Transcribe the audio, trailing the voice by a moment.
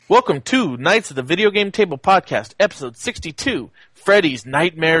Welcome to Knights of the Video Game Table Podcast, Episode 62, Freddy's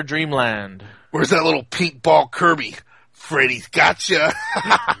Nightmare Dreamland. Where's that little pink ball Kirby? Freddy's gotcha!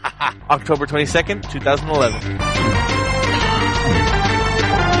 October 22nd, 2011.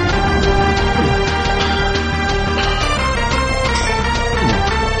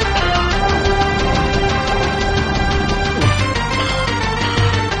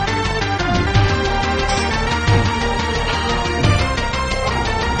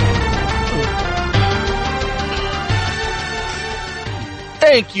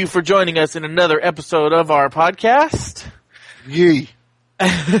 Thank you for joining us in another episode of our podcast. Yay.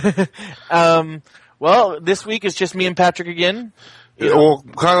 Well, this week is just me and Patrick again. Well,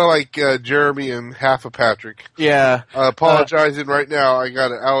 kind of like Jeremy and half of Patrick. Yeah. Apologizing right now. I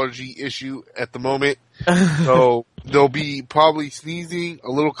got an allergy issue at the moment. So there'll be probably sneezing,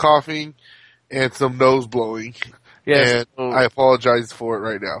 a little coughing, and some nose blowing. Yes. And I apologize for it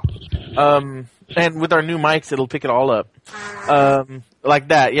right now. And with our new mics, it'll pick it all up. Like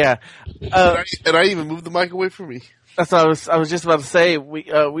that, yeah. And I even moved the mic away from me. That's what I was just about to say. We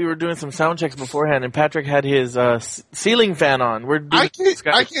were doing some sound checks beforehand, and Patrick had his ceiling fan on. I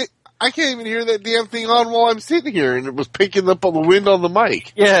can't even hear that damn thing on while I'm sitting here, and it was picking up all the wind on the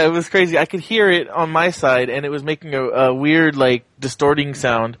mic. Yeah, it was crazy. I could hear it on my side, and it was making a weird, like, distorting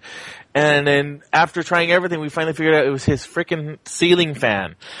sound. And then after trying everything, we finally figured out it was his freaking ceiling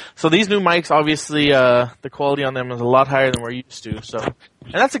fan. So these new mics, obviously, the quality on them is a lot higher than we're used to. So,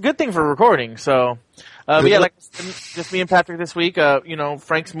 and that's a good thing for recording. So, but yeah, like just me and Patrick this week.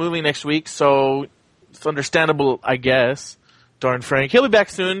 Frank's moving next week, so it's understandable, I guess. Darn Frank, he'll be back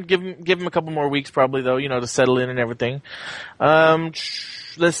soon. Give him a couple more weeks, probably though, to settle in and everything.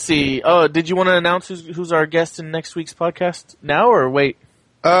 Let's see. Oh, did you want to announce who's our guest in next week's podcast now, or wait?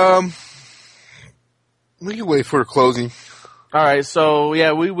 We can wait for closing. All right, so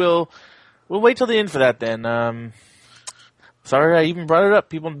yeah, we'll wait till the end for that then. Sorry I even brought it up,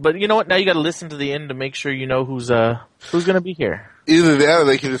 people, but you know what? Now you got to listen to the end to make sure you know who's going to be here. Either that, or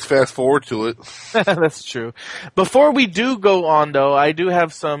they can just fast forward to it. That's true. Before we do go on, though, I do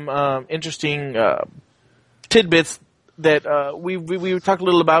have some interesting tidbits that we talked a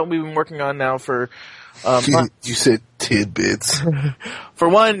little about. We've been working on now for. You said tidbits. For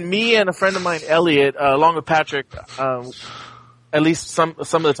one, me and a friend of mine, Elliot, along with Patrick, at least some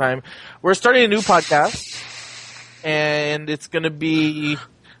of the time, we're starting a new podcast, and it's going to be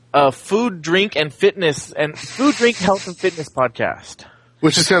a food, drink, health, and fitness podcast.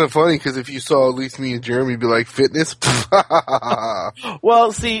 Which is kind of funny, because if you saw at least me and Jeremy be like, fitness?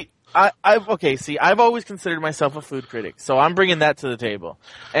 Well, see, I've always considered myself a food critic, so I'm bringing that to the table.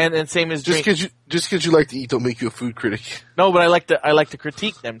 And same as drink. Just because you like to eat don't make you a food critic. No, but I like to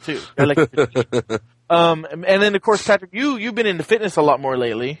critique them too. I like to critique. And then of course, Patrick, you've been into fitness a lot more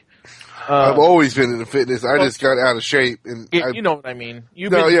lately. I've always been into fitness. I just got out of shape, and you know what I mean.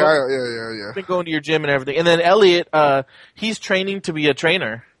 You've been going to your gym and everything. And then Elliot, he's training to be a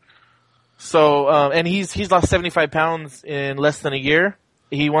trainer. So, and he's lost 75 pounds in less than a year.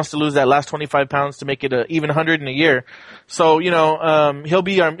 He wants to lose that last 25 pounds to make it even 100 in a year. So, he'll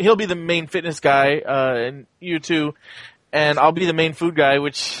be the main fitness guy, and you too, and I'll be the main food guy,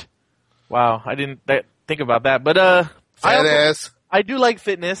 which, wow, I didn't think about that. But, I do like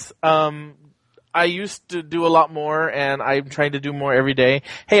fitness. I used to do a lot more, and I'm trying to do more every day.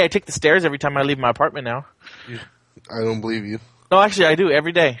 Hey, I take the stairs every time I leave my apartment now. I don't believe you. No, actually, I do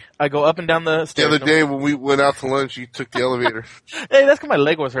every day. I go up and down the stairs. The other day when we went out to lunch, you took the elevator. Hey, that's because my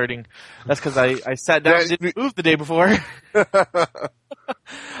leg was hurting. That's because I sat down and didn't move the day before.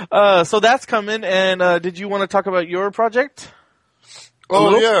 So that's coming. And did you want to talk about your project?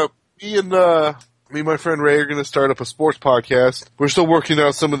 Oh, yeah. Me and my friend Ray are going to start up a sports podcast. We're still working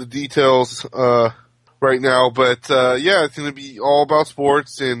out some of the details right now, but yeah, it's going to be all about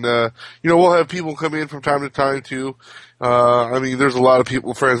sports, and we'll have people come in from time to time too. There's a lot of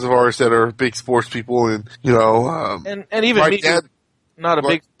people, friends of ours, that are big sports people, and and even me, not a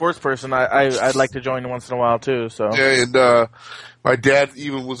big sports person. I'd like to join once in a while too. So yeah, and my dad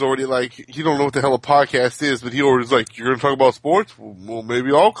even was already like, he don't know what the hell a podcast is, but he already was like, "You're going to talk about sports? Well,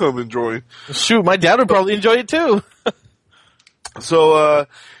 maybe I'll come and join." Shoot, my dad would probably enjoy it too. So,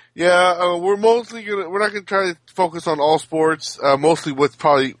 we're not gonna try to focus on all sports. Mostly what's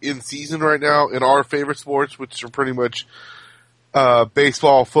probably in season right now in our favorite sports, which are pretty much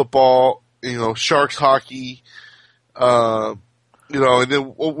baseball, football, Sharks hockey, and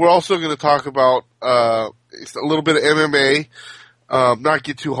then we're also going to talk about a little bit of MMA. Not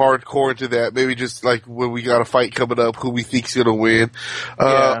get too hardcore into that. Maybe just like when we got a fight coming up, who we think's gonna win.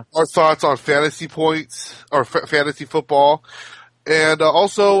 Our thoughts on fantasy points or fantasy football, And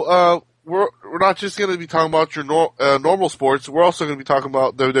also, we're not just going to be talking about your normal sports. We're also going to be talking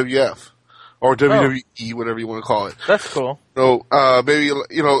about WWF or WWE, whatever you want to call it. That's cool. So maybe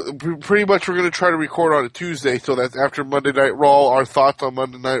pretty much we're going to try to record on a Tuesday, so that's after Monday Night Raw. Our thoughts on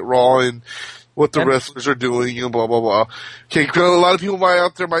Monday Night Raw and what the wrestlers are doing and blah blah blah. Okay, a lot of people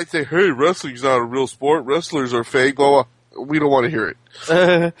out there might say, "Hey, wrestling's not a real sport. Wrestlers are fake." Blah blah. We don't want to hear it.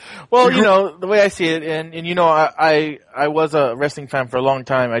 Well, the way I see it, and I was a wrestling fan for a long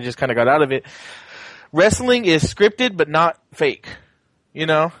time. I just kind of got out of it. Wrestling is scripted, but not fake.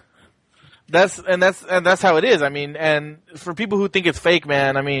 That's how it is. I mean, and for people who think it's fake,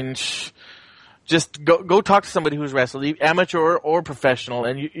 man, I mean, just go talk to somebody who's wrestled, amateur or professional,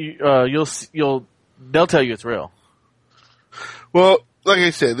 and they'll tell you it's real. Well, like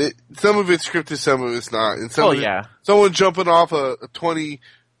I said, some of it's scripted, some of it's not. And someone jumping off a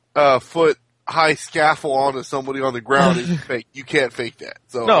 20-foot high scaffold onto somebody on the ground is fake. You can't fake that.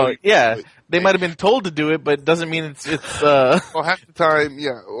 So they might have been told to do it, but it doesn't mean it's. Well, half the time,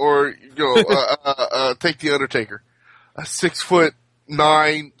 yeah. Or take the Undertaker, a 6'9",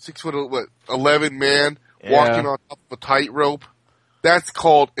 6'11" man walking on top of a tightrope. That's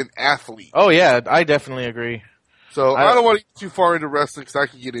called an athlete. Oh yeah, I definitely agree. So I don't want to get too far into wrestling because I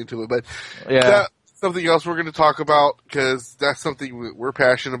can get into it, but that's something else we're going to talk about because that's something we're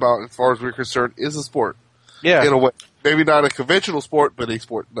passionate about as far as we're concerned is a sport. Yeah. In a way. Maybe not a conventional sport, but a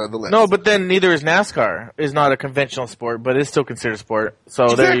sport nonetheless. No, but then neither is NASCAR. Is not a conventional sport, but it's still considered a sport.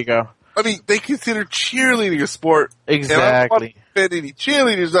 So there you go. I mean, they consider cheerleading a sport. Exactly. And I don't want to offend any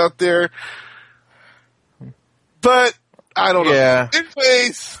cheerleaders out there, but I don't know. Yeah.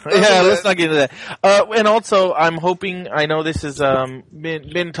 Anyways. Let's not get into that. And also, I'm hoping, I know this has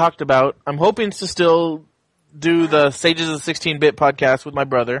been talked about, I'm hoping to still do the Sages of the 16-Bit podcast with my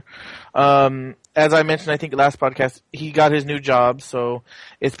brother. As I mentioned, I think last podcast, he got his new job, so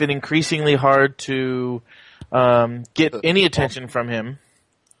it's been increasingly hard to get any attention from him.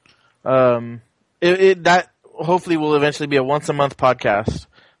 That hopefully will eventually be a once-a-month podcast.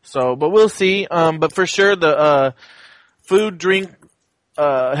 So, but we'll see. But for sure, the food, drink,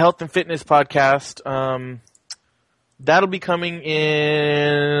 health and fitness podcast, that'll be coming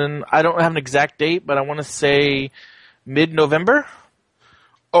in, I don't have an exact date, but I want to say mid-November.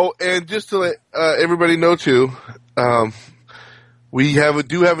 Oh, and just to let everybody know too, we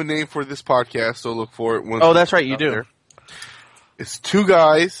do have a name for this podcast, so look for it. Oh, that's right, you do. There. It's Two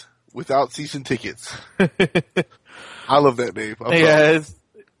Guys Without Season Tickets. I love that name.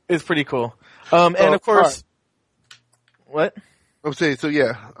 It's pretty cool. And of course, what? I'm saying, so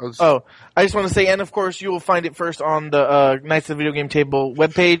yeah. I just want to say, and of course, you will find it first on the Knights of the Video Game Table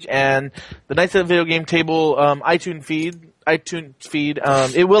webpage and the Knights of the Video Game Table iTunes feed.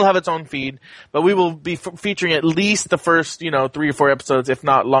 It will have its own feed, but we will be featuring at least the first, 3 or 4 episodes, if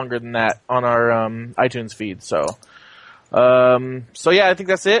not longer than that, on our iTunes feed. So yeah, I think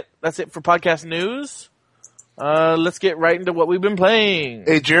that's it. That's it for podcast news. Let's get right into what we've been playing.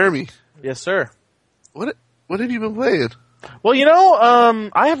 Hey, Jeremy. Yes, sir. What have you been playing? Well,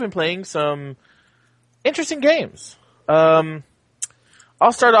 I have been playing some interesting games. I'll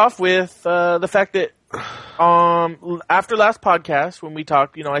start off with the fact that after last podcast when we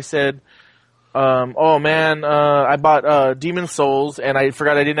talked, I said, oh man, I bought Demon's Souls and I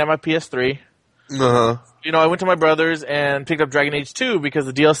forgot I didn't have my PS3. Uh-huh. I went to my brother's and picked up Dragon Age 2 because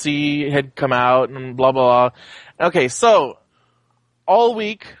the DLC had come out and blah blah blah. Okay, so all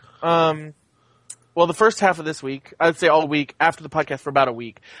week, the first half of this week, I'd say all week after the podcast for about a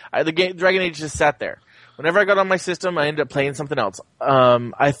week, the game Dragon Age just sat there. Whenever I got on my system, I ended up playing something else.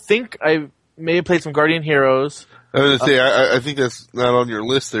 I think I may have played some Guardian Heroes. I was going to say, I think that's not on your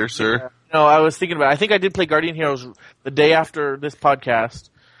list there, sir. Yeah. No, I was thinking about it. I think I did play Guardian Heroes the day after this podcast.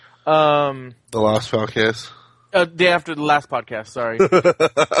 The last podcast? Day after the last podcast, sorry.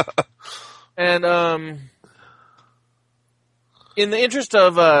 And, in the interest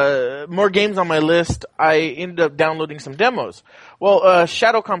of more games on my list, I ended up downloading some demos. Well,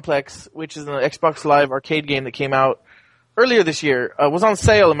 Shadow Complex, which is an Xbox Live arcade game that came out earlier this year, was on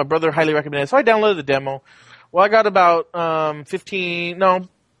sale, and my brother highly recommended it. So I downloaded the demo. Well, I got about I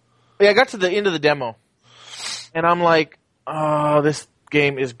got to the end of the demo, and I'm like, oh, this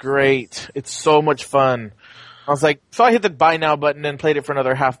game is great. It's so much fun. I was like, so I hit the buy now button and played it for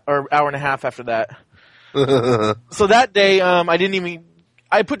another hour and a half after that. So that day,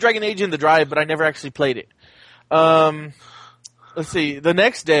 I put Dragon Age in the drive, but I never actually played it. Let's see, the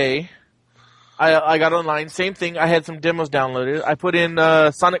next day, I got online, same thing, I had some demos downloaded. I put in,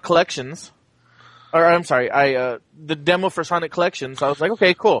 Sonic Collections, or I'm sorry, the demo for Sonic Collections, so I was like,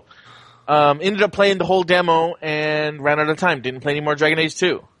 okay, cool. Ended up playing the whole demo and ran out of time. Didn't play any more Dragon Age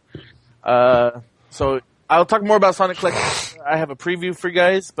 2. So I'll talk more about Sonic Collection. I have a preview for you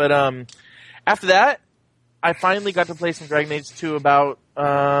guys, but after that, I finally got to play some Dragon Age 2 about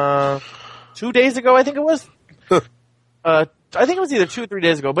 2 days ago, I think it was. I think it was either 2 or 3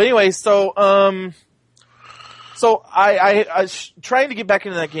 days ago. But anyway, so I trying to get back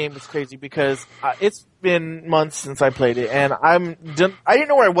into that game was crazy because it's been months since I played it, and I didn't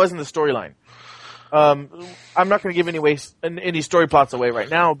know where I was in the storyline. I'm not going to give any story plots away right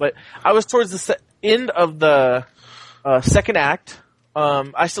now, but I was towards the end of the second act.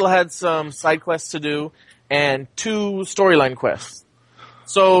 I still had some side quests to do and 2 storyline quests.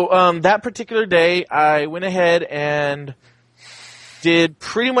 So that particular day, I went ahead and did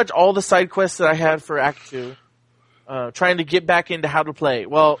pretty much all the side quests that I had for Act 2, trying to get back into how to play.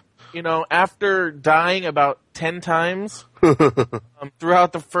 Well, after dying about 10 times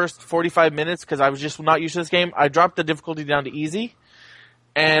throughout the first 45 minutes, because I was just not used to this game, I dropped the difficulty down to easy,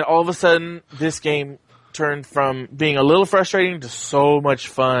 and all of a sudden, this game turned from being a little frustrating to so much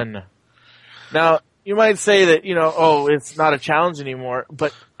fun. Now, you might say that, it's not a challenge anymore,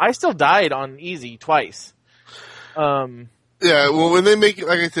 but I still died on easy twice. Yeah, well, when they make it,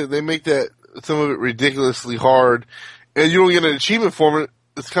 like I said, they make that some of it ridiculously hard, and you don't get an achievement for it.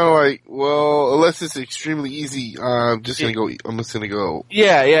 It's kind of like, well, unless it's extremely easy, I'm just gonna go.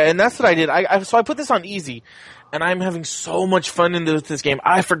 Yeah, and that's what I did. So I put this on easy, and I'm having so much fun in this game.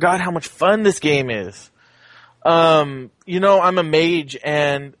 I forgot how much fun this game is. I'm a mage,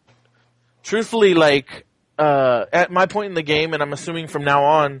 and truthfully, at my point in the game, and I'm assuming from now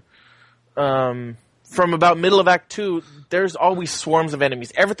on, from about middle of Act 2, there's always swarms of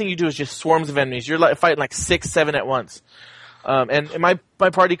enemies. Everything you do is just swarms of enemies. You're fighting 6, 7 at once. And my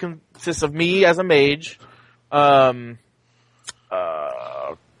party consists of me as a mage, the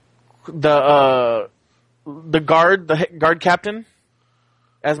guard captain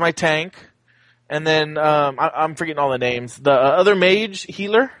as my tank, and then I'm forgetting all the names. The other mage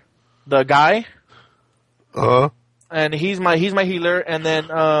healer, the guy, and he's my healer, and then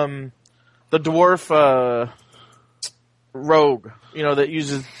the dwarf rogue, that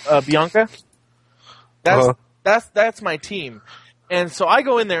uses Bianca. That's my team. And so I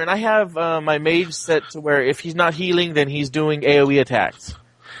go in there and I have my mage set to where if he's not healing, then he's doing AoE attacks.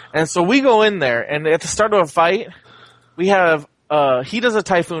 And so we go in there, and at the start of a fight, we have he does a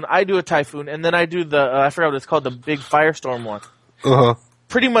typhoon, I do a typhoon, and then I do I forgot what it's called, the big firestorm one.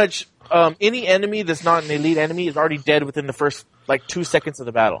 Pretty much any enemy that's not an elite enemy is already dead within the first 2 seconds of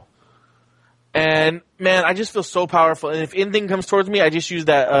the battle. And man, I just feel so powerful. And if anything comes towards me, I just use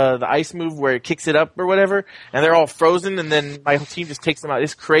that the ice move where it kicks it up or whatever, and they're all frozen. And then my whole team just takes them out.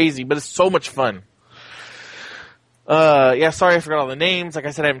 It's crazy, but it's so much fun. Sorry I forgot all the names. Like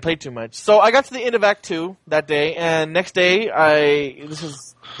I said, I haven't played too much. So I got to the end of Act 2 that day, and next day this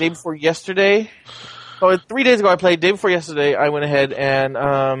was day before yesterday. So 3 days ago I played. Day before yesterday, I went ahead and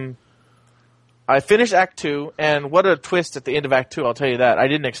I finished Act 2. And what a twist at the end of Act 2! I'll tell you that. I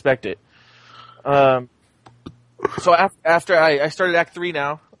didn't expect it. So after I started Act 3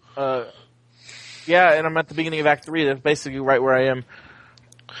 now, and I'm at the beginning of Act 3. That's basically right where I am.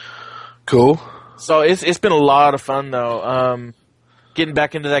 Cool. So it's been a lot of fun though, getting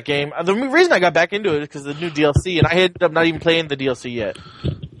back into that game. The reason I got back into it is because of the new DLC, and I ended up not even playing the DLC yet.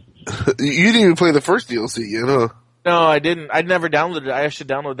 You didn't even play the first DLC yet, huh? No, I didn't. I'd never downloaded it. I should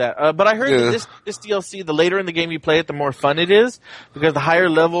download that. But I heard that this DLC, the later in the game you play it, the more fun it is, because the higher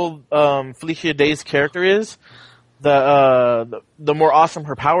level Felicia Day's character is, the more awesome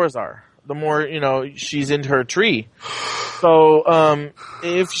her powers are. The more she's into her tree. So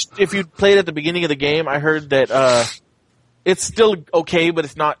if you played at the beginning of the game, I heard that it's still okay, but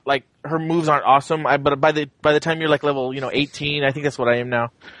it's not her moves aren't awesome. But by the time you're level 18, I think that's what I am now.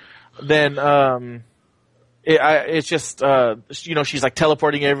 Then it's just she's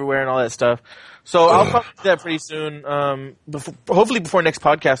teleporting everywhere and all that stuff. So I'll probably do that pretty soon. Hopefully before next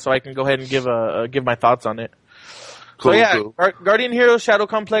podcast, so I can go ahead and give my thoughts on it. Cool, so cool. Guardian Heroes, Shadow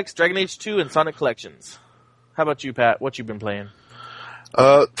Complex, Dragon Age 2, and Sonic Collections. How about you, Pat? What you been playing?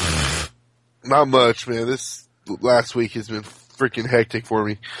 Not much, man. This last week has been freaking hectic for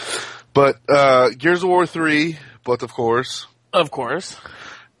me. But Gears of War 3, but of course, and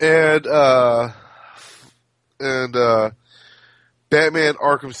Batman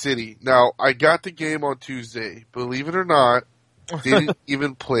Arkham City. Now, I got the game on Tuesday. Believe it or not, didn't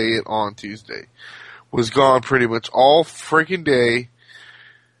even play it on Tuesday. Was gone pretty much all freaking day.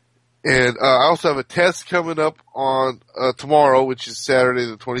 And I also have a test coming up on tomorrow, which is Saturday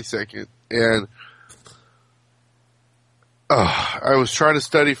the 22nd. And I was trying to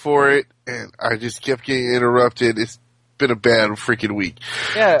study for it, and I just kept getting interrupted. It's been a bad freaking week.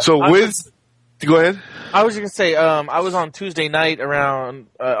 Yeah. So go ahead. I was just gonna say, I was on Tuesday night around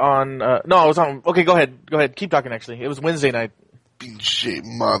no, I was on. Okay, go ahead, keep talking. Actually, it was Wednesday night. Pinche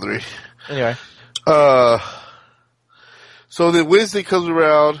madre. Anyway. So then Wednesday comes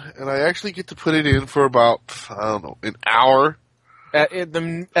around, and I actually get to put it in for about, I don't know, an hour.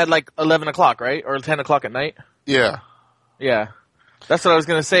 At like 11 o'clock, right? Or 10 o'clock at night? Yeah. Yeah. That's what I was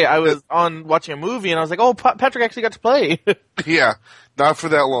going to say. I was on watching a movie, and I was like, oh, Patrick actually got to play. Yeah. Not for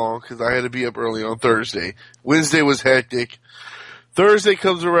that long, because I had to be up early on Thursday. Wednesday was hectic. Thursday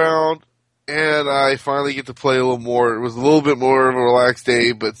comes around, and I finally get to play a little more. It was a little bit more of a relaxed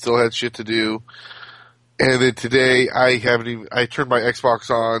day, but still had shit to do. And then today, I turned my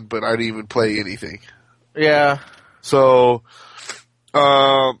Xbox on, but I didn't even play anything. Yeah. So,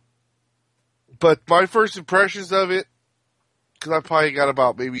 but my first impressions of it, because I probably got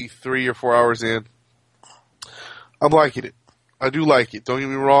about maybe 3 or 4 hours in, I'm liking it. I do like it, don't get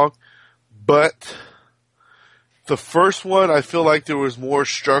me wrong. But the first one, I feel like there was more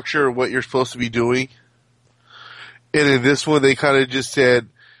structure of what you're supposed to be doing. And in this one, they kind of just said,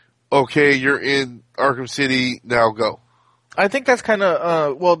 okay, you're in Arkham City, now go. I think that's kind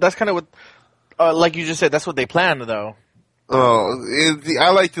of, that's kind of what, like you just said, that's what they planned, though. I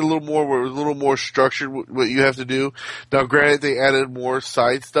liked it a little more, where it was a little more structured what you have to do. Now, granted, they added more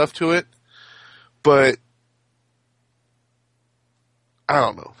side stuff to it, but I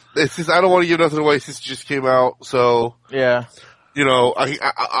don't know. It's just, I don't want to give nothing away since it just came out, so. Yeah. You know,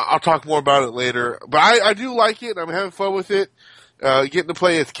 I'll talk more about it later. But I do like it, I'm having fun with it. Getting to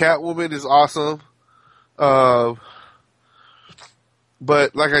play as Catwoman is awesome. But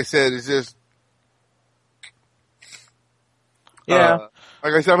like I said, it's just, yeah.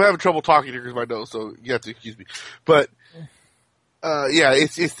 Like I said, I'm having trouble talking here because of my nose, so you have to excuse me. But, yeah,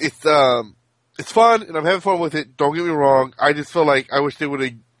 it's fun, and I'm having fun with it. Don't get me wrong. I just feel like I wish they would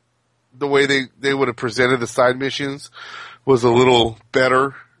have, the way they would have presented the side missions was a little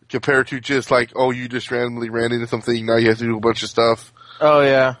better compared to just like, oh, you just randomly ran into something, now you have to do a bunch of stuff. Oh,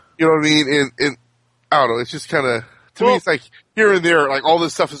 yeah. You know what I mean? And I don't know, it's just kind of, to me, it's like here and there, like all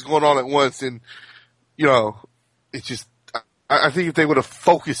this stuff is going on at once, and, you know, it's just, I think if they would have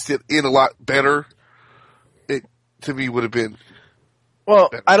focused it in a lot better, it, to me, would have been. Well,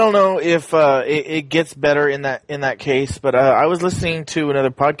 better. I don't know if it gets better in that case, but I was listening to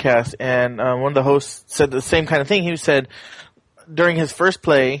another podcast, and one of the hosts said the same kind of thing. He said during his first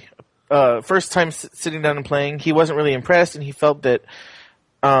time sitting down and playing, he wasn't really impressed, and he felt that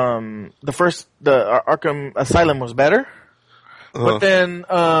the Arkham Asylum was better. But then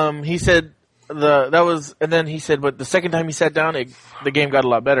he said he said, but the second time he sat down, the game got a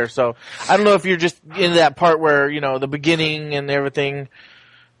lot better. So I don't know if you're just in that part where, you know, the beginning and everything,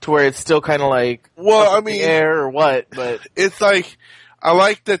 to where it's still kind of like, well, I mean, air or what, but it's like, I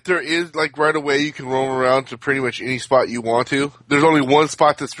like that there is, like, right away you can roam around to pretty much any spot you want to. There's only one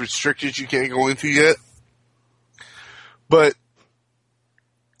spot that's restricted you can't go into yet. But,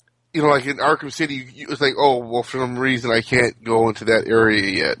 you know, like in Arkham City, it's like, oh, well, for some reason I can't go into that area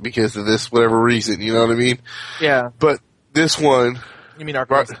yet because of this whatever reason, you know what I mean? Yeah. But this one... You mean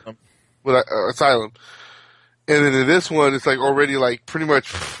Arkham Asylum? Asylum. And then in this one, it's like already like pretty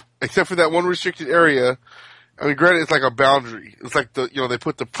much, except for that one restricted area, I mean, granted, it's like a boundary. It's like they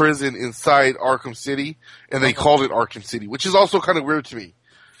put the prison inside Arkham City, and they called it Arkham City, which is also kind of weird to me.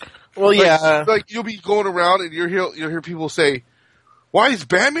 Well, yeah. Like, you'll be going around and you'll hear people say, why is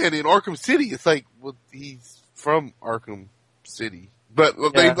Batman in Arkham City? It's like, well, he's from Arkham City. But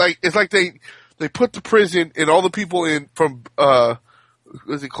it's like they put the prison and all the people in from, what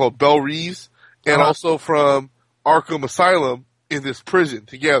is it called? Belle Reeves, and also from Arkham Asylum in this prison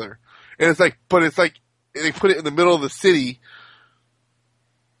together. And it's like, but it's like, they put it in the middle of the city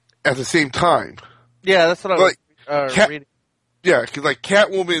at the same time. Yeah, that's what I was reading. Yeah, because like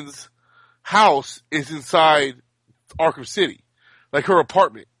Catwoman's house is inside Arkham City. Like her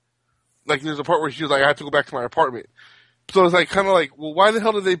apartment. Like there's a part where she was like, I have to go back to my apartment. So it's like kind of like, well, why the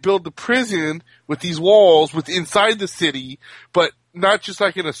hell did they build the prison with these walls inside the city, but not just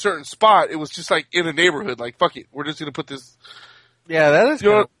like in a certain spot? It was just like in a neighborhood. Like, fuck it, we're just gonna put this. Yeah, that is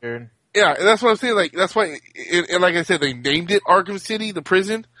kind of weird. Yeah, and that's what I'm saying. Like, that's why, and like I said, they named it Arkham City, the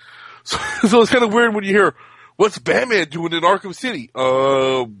prison. So it's kind of weird when you hear, what's Batman doing in Arkham City?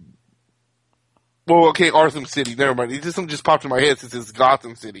 Well, okay, Arkham City. Never mind. It just popped in my head since it's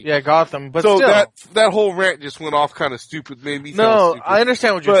Gotham City. Yeah, Gotham. But so still, that whole rant just went off kind of stupid. Made me sound stupid. I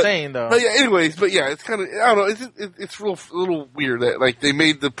understand what you're saying, though. But yeah, anyways, it's kind of, I don't know. It's a little weird that like they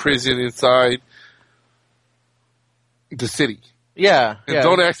made the prison inside. the city. Yeah. And Yeah.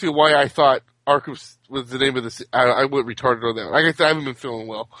 don't ask me why I thought Arkham was the name of the city. I went retarded on that. Like I said, I haven't been feeling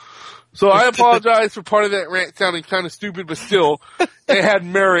well. So I apologize for part of that rant sounding kind of stupid, but still, it had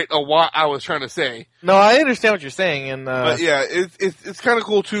merit of what I was trying to say. No, I understand what you're saying, and But yeah, it's kind of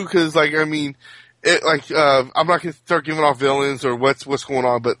cool too, because like I mean, I'm not gonna start giving off villains or what's going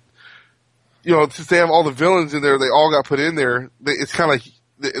on, but you know, since they have all the villains in there, they all got put in there. It's kind of like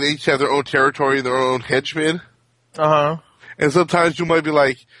they each have their own territory, their own henchmen. And sometimes you might be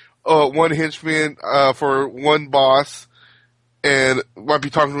like, one henchman for one boss. And might be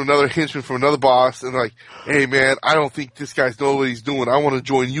talking to another henchman from another boss, and like, hey man, I don't think this guy's know what he's doing. I want to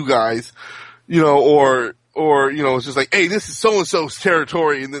join you guys, you know, or you know, it's just like, hey, this is so and so's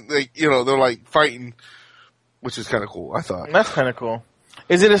territory, and then they're like fighting, which is kind of cool. I thought that's kind of cool.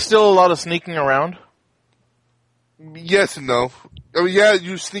 Is it still a lot of sneaking around? Yes and no. I mean, yeah,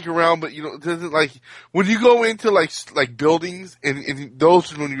 you sneak around, but you know, it doesn't like when you go into like buildings, and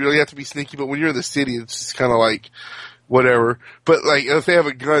those is when you really have to be sneaky. But when you're in the city, it's just kind of like. Whatever. But, like, if they have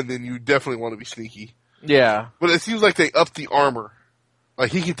a gun, then you definitely want to be sneaky. Yeah. But it seems like they upped the armor.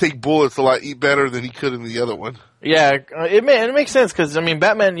 Like, he can take bullets a lot better than he could in the other one. Yeah, it makes sense, because, I mean,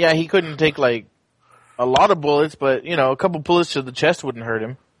 Batman, yeah, he couldn't take, like, a lot of bullets, but, you know, a couple bullets to the chest wouldn't hurt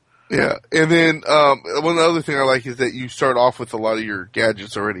him. Yeah. And then, one other thing I like is that you start off with a lot of your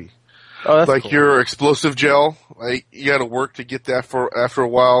gadgets already. Oh, that's like cool. your explosive gel. Like, you gotta work to get that after a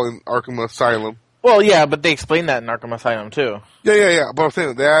while in Arkham Asylum. Well, yeah, but they explain that in Arkham Asylum too. Yeah. But I'm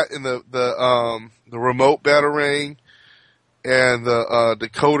saying that and the remote batarang and the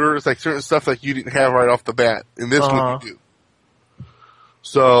decoders, like certain stuff like you didn't have right off the bat. In this one you do.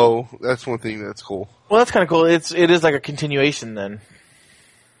 So that's one thing that's cool. Well, that's kind of cool. It is like a continuation then.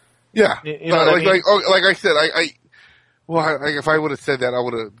 Yeah, you know what I mean? like I said, if I would have said that, I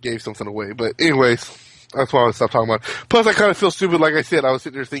would have gave something away. But anyways, that's why I stopped talking about it. Plus, I kind of feel stupid. Like I said, I was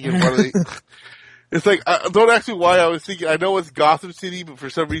sitting there thinking, why do they? It's like, don't ask me why I was thinking, I know it's Gotham City, but for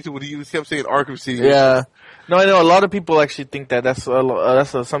some reason when he kept saying Arkham City. Yeah. No, I know a lot of people actually think that. That's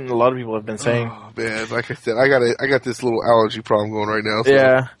something a lot of people have been saying. Oh man, like I said, I got this little allergy problem going right now. So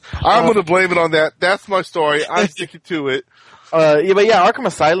Yeah. I'm gonna blame it on that. That's my story. I'm sticking to it. Arkham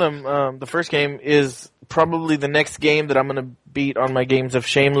Asylum, the first game is probably the next game that I'm gonna beat on my Games of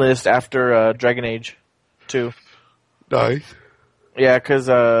Shame list after, Dragon Age 2. Nice. Yeah, cause,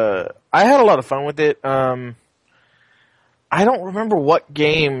 I had a lot of fun with it. I don't remember what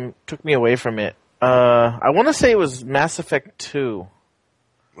game took me away from it. I want to say it was Mass Effect 2.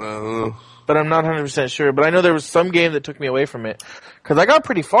 But I'm not 100% sure. But I know there was some game that took me away from it. Cause I got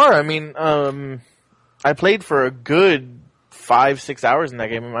pretty far. I mean, I played for a good 5-6 hours in that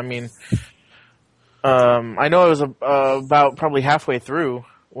game. I mean, I know I was about probably halfway through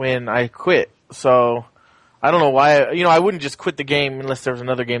when I quit. So, I don't know why, I wouldn't just quit the game unless there was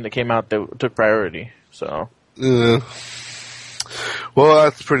another game that came out that took priority, so. Yeah. Well,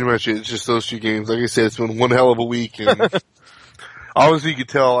 that's pretty much it. It's just those two games. Like I said, it's been one hell of a week, and obviously you could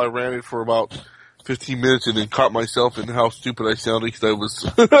tell I ran it for about 15 minutes and then caught myself in how stupid I sounded because I was...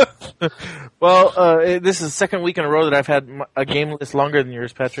 Well, this is the second week in a row that I've had a game list longer than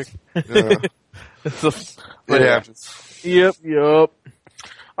yours, Patrick. Yeah. It happens. Yep. All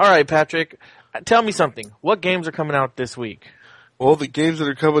right, Patrick. Tell me something. What games are coming out this week? Well, the games that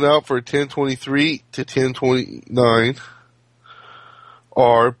are coming out for 10/23 to 10/29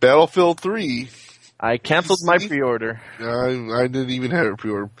 are Battlefield 3. I canceled my pre-order. I didn't even have a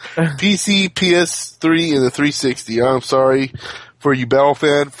pre-order. PC, PS3, and the 360. I'm sorry for you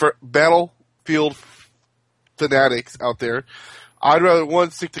Battlefield fanatics out there. I'd rather,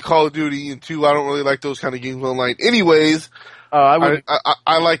 one, stick to Call of Duty, and two, I don't really like those kind of games online. Anyways...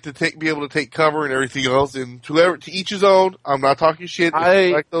 I like to be able to take cover and everything else, and to each his own. I'm not talking shit. I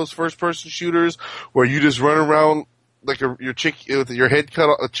like those first person shooters where you just run around like your chicken with your head cut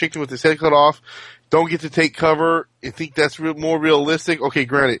off, a chicken with his head cut off. Don't get to take cover and think that's more realistic. Okay,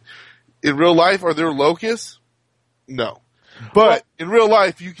 granted, in real life, are there locusts? No, but in real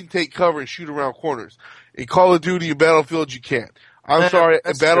life, you can take cover and shoot around corners. In Call of Duty and Battlefield, you can't. I'm sorry,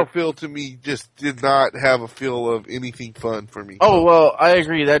 Battlefield to me just did not have a feel of anything fun for me. Oh, well, I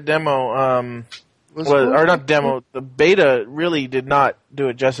agree. That demo, the beta really did not do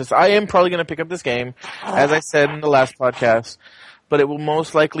it justice. I am probably going to pick up this game, as I said in the last podcast, but it will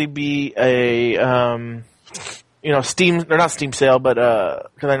most likely be a, Steam, they're not Steam sale, but,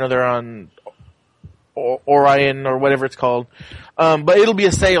 cause I know they're on Orion or whatever it's called. But it'll be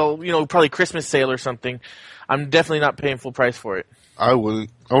a sale, probably Christmas sale or something. I'm definitely not paying full price for it. I wouldn't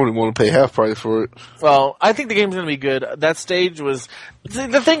want to pay half price for it. Well, I think the game's going to be good. That stage was...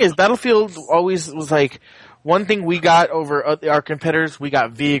 The thing is, Battlefield always was like one thing we got over our competitors, we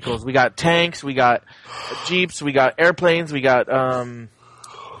got vehicles, we got tanks, we got jeeps, we got airplanes, we got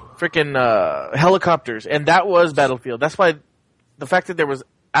freaking helicopters, and that was Battlefield. That's why the fact that there was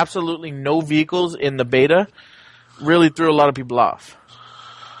absolutely no vehicles in the beta really threw a lot of people off.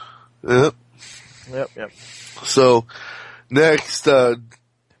 Yep. Yep. So, next,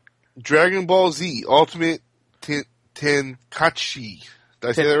 Dragon Ball Z Ultimate Tenkaichi. Did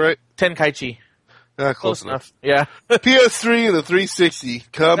I say that right? Tenkaichi. Close enough. Yeah. PS3 and the 360.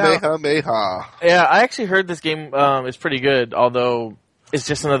 Kamehameha. Yeah, I actually heard this game is pretty good, although it's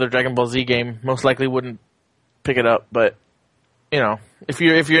just another Dragon Ball Z game. Most likely wouldn't pick it up, but you know, if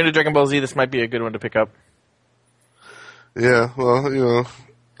you're into Dragon Ball Z, this might be a good one to pick up. Yeah, well, you know,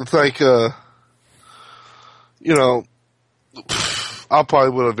 it's like you know, I'll probably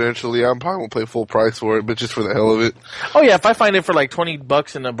will eventually. I probably won't pay full price for it, but just for the hell of it. Oh yeah, if I find it for like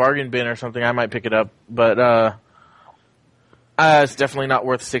 $20 in a bargain bin or something, I might pick it up. But it's definitely not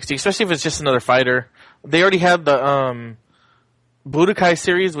worth $60, especially if it's just another fighter. They already had the Budokai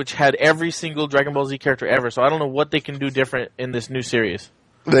series, which had every single Dragon Ball Z character ever. So I don't know what they can do different in this new series.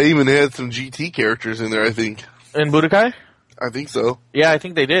 They even had some GT characters in there, I think. In Budokai? I think so. Yeah, I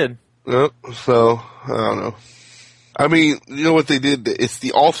think they did. Yep. So I don't know. I mean, you know what they did? It's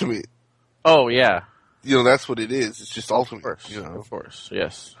the ultimate. Oh, yeah. You know, that's what it is. It's just ultimate. Of course, you know? of course,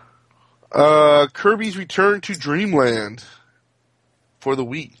 yes. Kirby's Return to Dreamland for the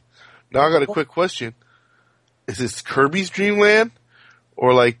Wii. Now I got a quick question. Is this Kirby's Dreamland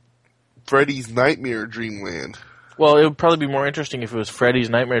or like Freddy's Nightmare Dreamland? Well, it would probably be more interesting if it was Freddy's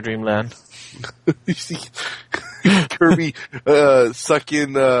Nightmare Dreamland. You see Kirby suck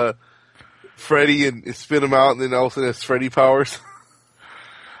in Freddy and spin him out, and then all of a sudden has Freddy powers.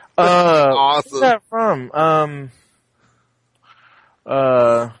 Awesome. What's that from?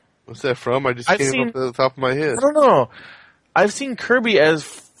 What's that from? I just I've came seen- up to the top of my head. I don't know. I've seen Kirby as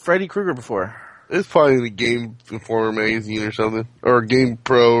Freddy Krueger before. It's probably in a Game Informer magazine or something, or Game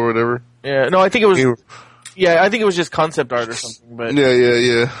Pro or whatever. Yeah, no, I think it was. Game- Yeah, I think it was just concept art or something. But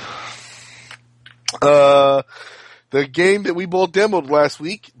Yeah. The game that we both demoed last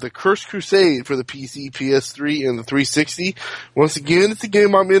week, The Cursed Crusade for the PC, PS3, and the 360. Once again, it's a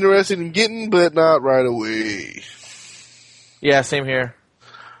game I'm interested in getting, but not right away. yeah, same here.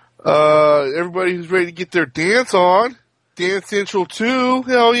 Everybody who's ready to get their dance on, Dance Central 2,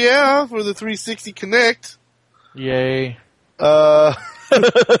 hell yeah, for the 360 Connect. Yay. And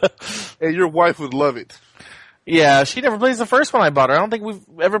your wife would love it. Yeah, she never plays the first one I bought her. I don't think we've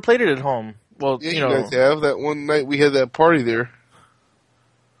ever played it at home. Well, Yeah, you you know. guys have. That one night we had that party there.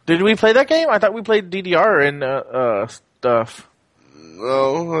 Did we play that game? I thought we played DDR and stuff.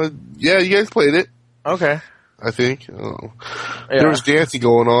 Oh, yeah, you guys played it. Okay. I think. I don't know. Yeah. There was dancing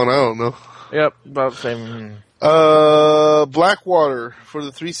going on. I don't know. Yep, about the same. Blackwater for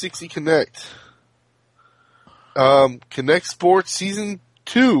the 360 Connect. Connect Sports Season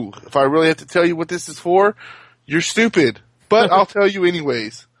 2. If I really have to tell you what this is for, you're stupid. But I'll tell you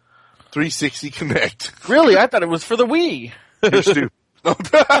anyways. 360 Connect. Really? I thought it was for the Wii. You're stupid.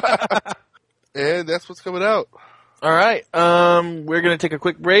 And that's what's coming out. All right. We're going to take a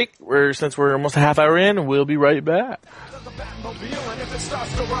quick break. Since we're almost a half hour in, we'll be right back. And if it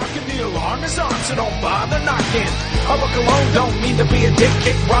starts to rock and the alarm is on, so don't bother knocking. I look alone, don't mean to be a dick.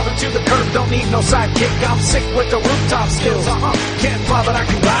 Kick Robin to the curb, don't need no sidekick. I'm sick with the rooftop skills, Can't fly, but I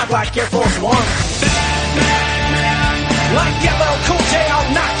can ride like Air Force One. Like Yellow Cool J, I'll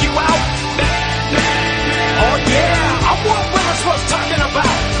knock you out. Oh yeah, I'm what Willis was talking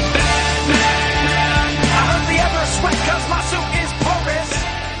about. I hardly ever sweat cause my suit is porous.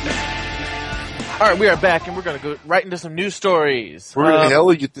 All right, we are back, and we're going to go right into some news stories. We're going to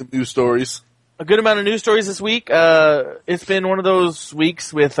hell get the news stories. A good amount of news stories this week. It's been one of those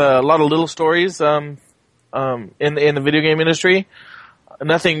weeks with a lot of little stories in the video game industry.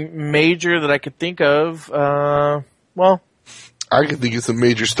 Nothing major that I could think of. Well, I can think of some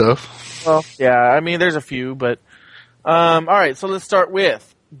major stuff. well, yeah. I mean, there's a few, but all right. So let's start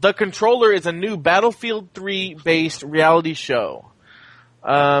with The Controller is a new Battlefield 3 based reality show.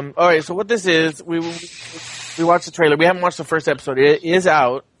 All right. So what this is, we watched the trailer. We haven't watched the first episode. It is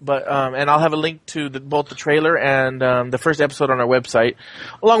out, but and I'll have a link to both the trailer and the first episode on our website,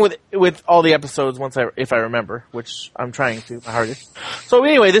 along with all the episodes if I remember, which I'm trying to my hardest. So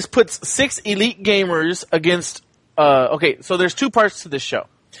anyway, this puts 6 elite gamers against. Okay, so there's 2 parts to this show.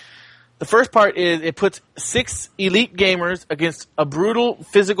 The first part is it puts 6 elite gamers against a brutal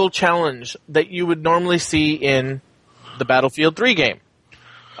physical challenge that you would normally see in the Battlefield 3 game.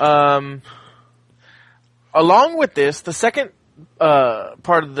 Along with this, the second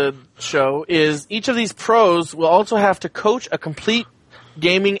part of the show is each of these pros will also have to coach a complete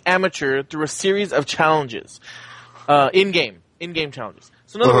gaming amateur through a series of challenges, in-game challenges.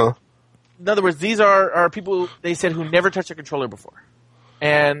 So in other words, these are people, they said, who never touched a controller before.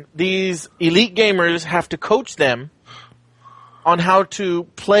 And these elite gamers have to coach them on how to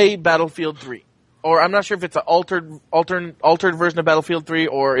play Battlefield 3. Or I'm not sure if it's an altered version of Battlefield 3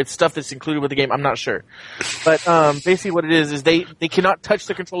 or it's stuff that's included with the game. I'm not sure. But basically what it is they cannot touch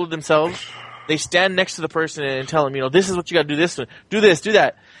the controller themselves. They stand next to the person and tell them, this is what you got to do. Do this, do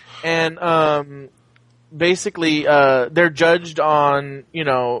that. And basically they're judged on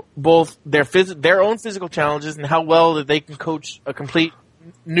both their own physical challenges and how well that they can coach a complete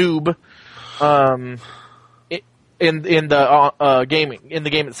noob in the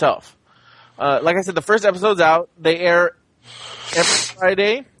game itself. Like I said, the first episode's out. They air every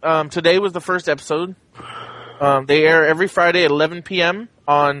Friday. Today was the first episode. They air every Friday at 11 p.m.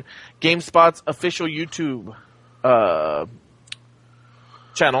 on GameSpot's official YouTube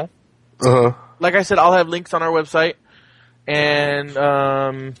channel. Like I said, I'll have links on our website. And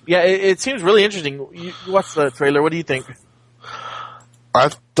it seems really interesting. You watched the trailer. What do you think? I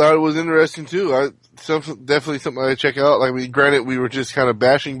thought it was interesting too. Definitely something I'd check out. Granted, we were just kind of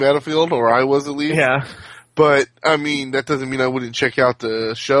bashing Battlefield, or I was at least. Yeah. But that doesn't mean I wouldn't check out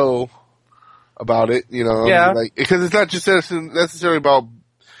the show about it. Yeah. Because it's not just necessarily about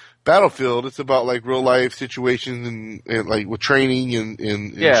Battlefield. It's about real life situations and with training and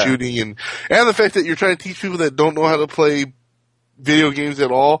shooting and the fact that you're trying to teach people that don't know how to play video games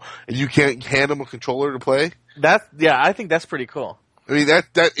at all, and you can't hand them a controller to play. I think that's pretty cool.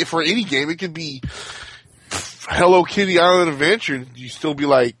 That if for any game, it could be Hello Kitty Island Adventure, and you still be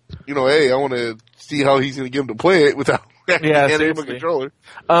like, hey, I want to see how he's going to get him to play it without handing him a controller.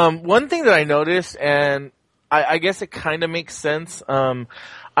 One thing that I noticed, and I guess it kind of makes sense, I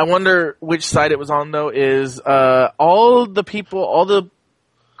wonder which side it was on though, is all the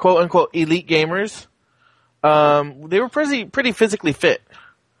quote unquote elite gamers, they were pretty physically fit.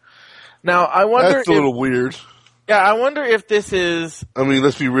 Now I wonder that's a little weird. Yeah, I wonder if this is...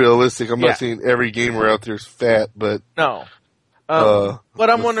 let's be realistic. I'm not saying every gamer out there is fat, but... No. What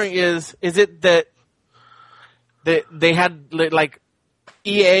I'm wondering is it that they had,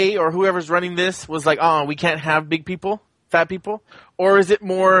 EA or whoever's running this was like, we can't have big people, fat people? Or is it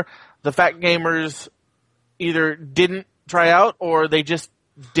more the fat gamers either didn't try out or they just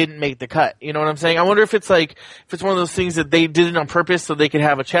didn't make the cut? You know what I'm saying? I wonder if it's one of those things that they did it on purpose so they could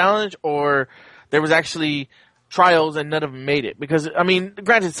have a challenge, or there was actually trials and none of them made it. Because,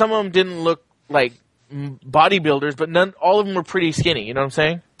 granted, some of them didn't look like bodybuilders, but all of them were pretty skinny. You know what I'm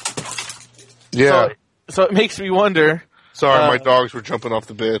saying? Yeah. So it makes me wonder. Sorry, my dogs were jumping off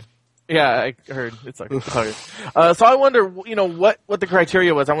the bed. Yeah, I heard. It's like, so I wonder, what the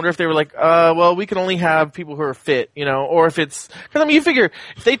criteria was. I wonder if they were like, well, we can only have people who are fit, or if it's, because you figure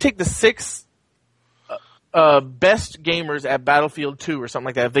if they take the 6 best gamers at Battlefield 2 or something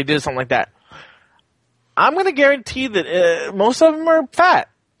like that, if they did something like that, I'm going to guarantee that most of them are fat.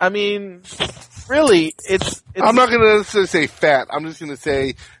 Really, it's I'm not going to necessarily say fat. I'm just going to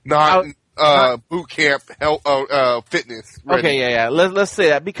say not boot camp fitness. Ready. Okay, yeah. Let's say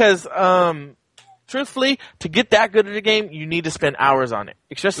that because, truthfully, to get that good at a game, you need to spend hours on it,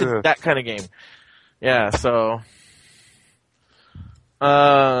 especially that kind of game. Yeah. So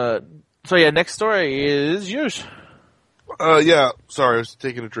next story is yours. Yeah. Sorry, I was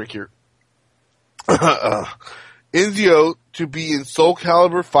taking a drink here. Ezio to be in Soul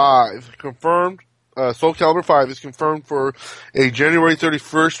Calibur 5 confirmed. Soul Calibur 5 is confirmed for a January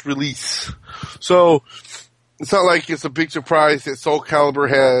 31st release. So it's not like it's a big surprise that Soul Calibur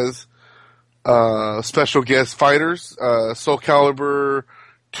has special guest fighters. Soul Calibur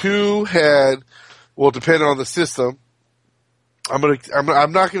 2 had, well, depending on the system. I'm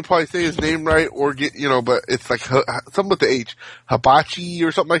not gonna probably say his name right or get but it's like something with the H, Hibachi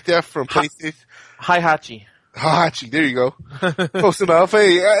or something like that from PlayStation. Hihachi. Hihachi, there you go. Close enough.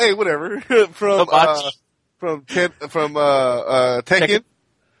 Hey, whatever. from Tekken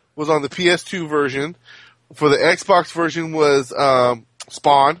was on the PS2 version. For the Xbox version was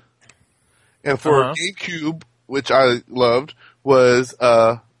Spawn, and for GameCube, which I loved, was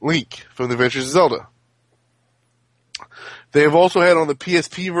Link from The Adventures of Zelda. They have also had on the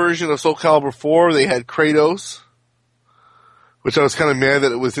PSP version of Soul Calibur 4, they had Kratos, which I was kind of mad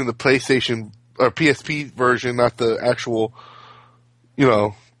that it was in the PlayStation or PSP version, not the actual,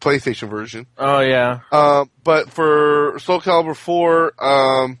 PlayStation version. Oh yeah. But for Soul Calibur 4,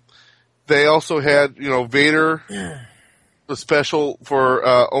 they also had, Vader, the special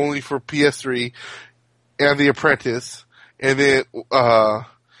for only for PS3, and The Apprentice, and then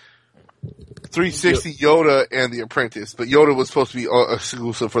 360 Yoda and The Apprentice. But Yoda was supposed to be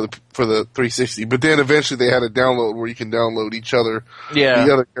exclusive for the 360. But then eventually they had a download where you can download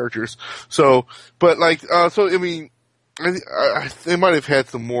the other characters. So, but like, so I mean, they might have had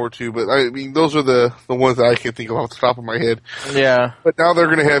some more too, but I mean, those are the ones that I can think of off the top of my head. Yeah. But now they're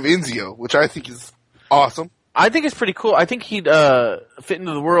going to have Enzio, which I think is awesome. I think it's pretty cool. I think he'd fit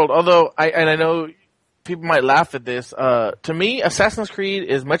into the world. Although I know people might laugh at this. To me, Assassin's Creed,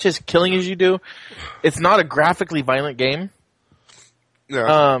 as much as killing as you do, it's not a graphically violent game.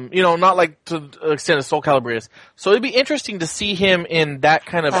 Yeah. Not like to the extent of Soul Calibur is. So it'd be interesting to see him in that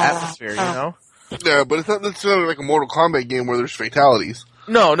kind of atmosphere, Yeah, but it's not necessarily like a Mortal Kombat game where there's fatalities.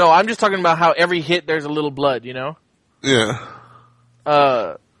 No, I'm just talking about how every hit there's a little blood, Yeah.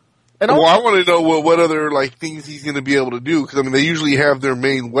 I want to know what other like things he's going to be able to do, because I mean they usually have their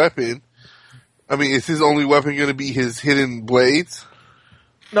main weapon. I mean, is his only weapon going to be his hidden blades?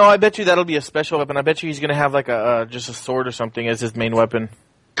 No, I bet you that'll be a special weapon. I bet you he's going to have like just a sword or something as his main weapon.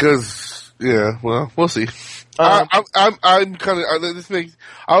 Because well, we'll see. I'm kind of this makes.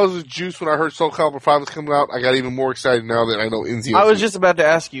 I was juiced when I heard Soul Calibur 5 was coming out. I got even more excited now that I know Enzio. I was just about to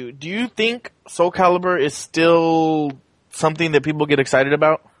ask you: do you think Soul Calibur is still something that people get excited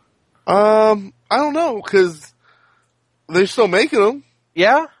about? I don't know, because they're still making them.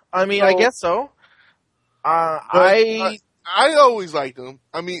 Yeah, I mean, I guess so. I always liked them.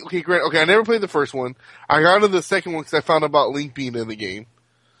 I mean, okay, great. Okay, I never played the first one. I got into the second one because I found out about Link being in the game.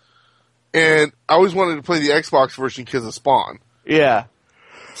 And I always wanted to play the Xbox version because of Spawn. Yeah.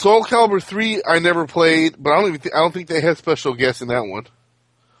 Soul Calibur 3 I never played, but I don't think they had special guests in that one.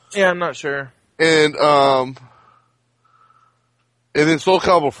 Yeah, I'm not sure. And then Soul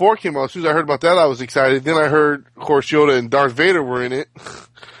Calibur 4 came out. As soon as I heard about that, I was excited. Then I heard, of course, Yoda and Darth Vader were in it.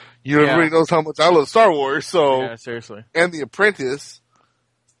 Everybody knows how much I love Star Wars, so. Yeah, seriously. And The Apprentice.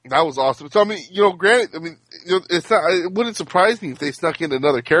 That was awesome. So, I mean, granted, I mean, it wouldn't surprise me if they snuck in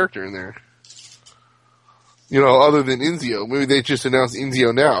another character in there. Other than Enzio. Maybe they just announced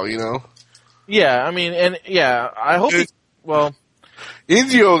Enzio now, Yeah, I mean, I hope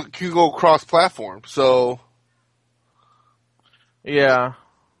Enzio can go cross-platform, so. Yeah.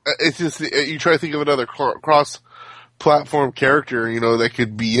 It's just, you try to think of another cross-platform character, that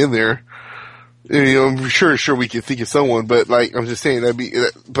could be in there. I'm sure we could think of someone, but like, I'm just saying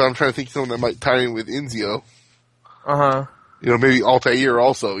but I'm trying to think of someone that might tie in with Enzio. Uh-huh. Maybe Altair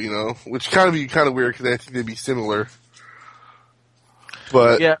also, which kind of be kind of weird because I think they'd be similar.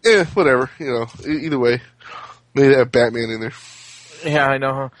 But, whatever, either way. Maybe have Batman in there. Yeah, I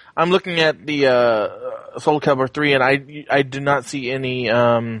know. Huh? I'm looking at the Soul Calibur 3, and I do not see any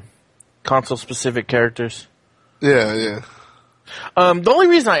console-specific characters. Yeah. The only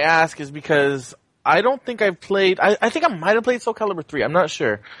reason I ask is because I don't think I've played. I think I might have played Soul Calibur 3. I'm not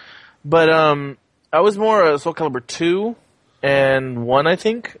sure, but I was more Soul Calibur 2 and 1, I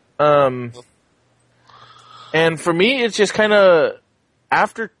think. And for me, it's just kind of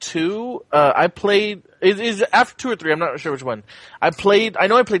after 2. I played. Is after 2 or 3? I'm not sure which one. I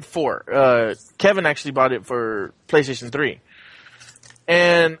know I played 4. Kevin actually bought it for PlayStation 3,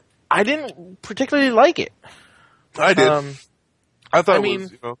 and I didn't particularly like it. I did. I thought it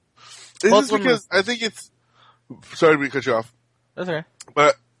was, It's just because I think it's. Sorry to cut you off. That's okay.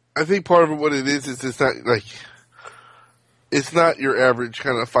 But I think part of what it is it's not like. It's not your average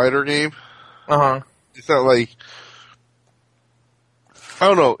kind of fighter game. Uh-huh. It's not like. I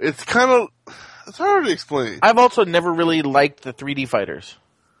don't know. It's kind of. It's hard to explain. I've also never really liked the 3D fighters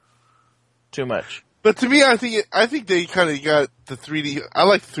too much. But to me, I think they kind of got the 3D. I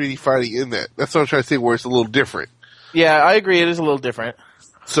like the 3D fighting in that. That's what I'm trying to say, where it's a little different. Yeah, I agree. It is a little different.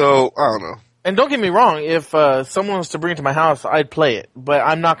 So I don't know. And don't get me wrong. If someone was to bring it to my house, I'd play it. But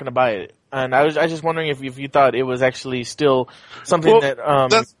I'm not going to buy it. And I was just wondering if you thought it was actually still something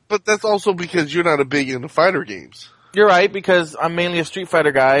But that's also because you're not a big into fighter games. You're right, because I'm mainly a Street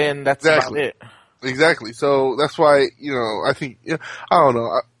Fighter guy, and that's about it. Exactly. So that's why I think I don't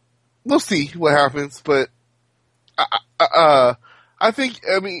know. We'll see what happens, but I think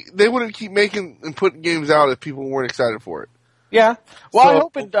they wouldn't keep making and putting games out if people weren't excited for it. Yeah.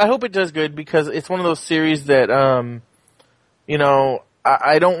 Well, I hope it does good, because it's one of those series that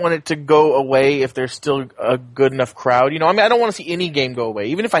I don't want it to go away if there's still a good enough crowd. I don't want to see any game go away.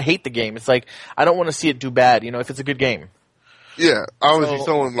 Even if I hate the game, it's like I don't want to see it do bad. If it's a good game. Yeah, obviously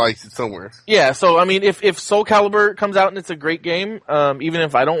someone likes it somewhere. Yeah, so I mean, if Soul Calibur comes out and it's a great game, even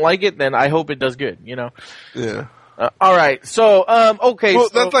if I don't like it, then I hope it does good. Yeah. All right. So okay. Well,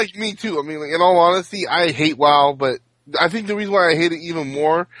 that's like me too. I mean, like, in all honesty, I hate WoW, but I think the reason why I hate it even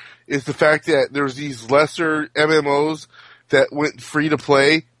more is the fact that there's these lesser MMOs that went free to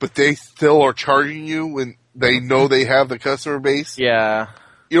play, but they still are charging you when they know they have the customer base. Yeah.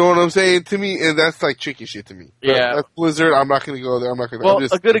 You know what I'm saying? To me, and that's like chicken shit to me. Yeah. That's Blizzard. I'm not going to go there. I'm not going to. Well,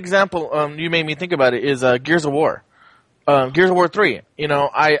 a good example, you made me think about it, is Gears of War. Gears of War 3. You know,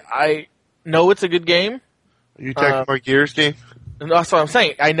 I know it's a good game. Are you talking about Gears game? That's what I'm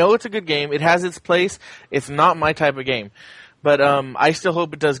saying. I know it's a good game. It has its place. It's not my type of game. But I still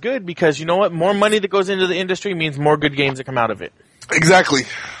hope it does good because you know what? More money that goes into the industry means more good games that come out of it. Exactly.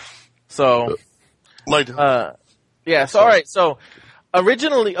 So, yeah. So, all right. So,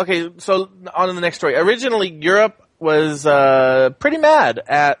 originally, so on to the next story. Originally, Europe was pretty mad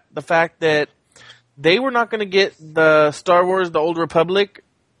at the fact that they were not going to get the Star Wars: The Old Republic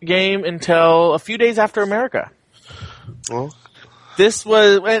game until a few days after America. Well, this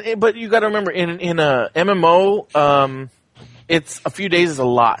was, but you got to remember, in a MMO, it's a few days is a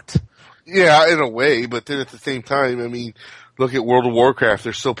lot. Yeah, in a way, but then at the same time, I mean, look at World of Warcraft.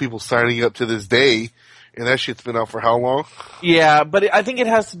 There's still people signing up to this day, and that shit's been out for how long? Yeah, but I think it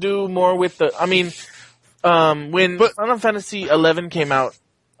has to do more with when Final Fantasy XI came out,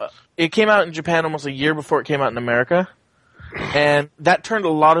 it came out in Japan almost a year before it came out in America, and that turned a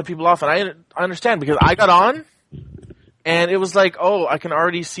lot of people off. And I understand because I got on, and it was like, oh, I can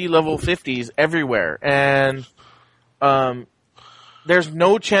already see level 50s everywhere, and there's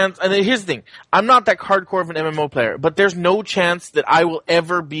no chance. And here's the thing: I'm not that hardcore of an MMO player, but there's no chance that I will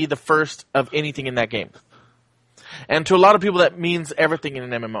ever be the first of anything in that game. And to a lot of people, that means everything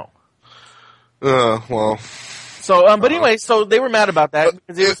in an MMO. Well. So, but anyway, so they were mad about that.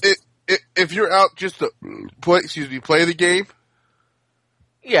 Because if you're out just to play the game.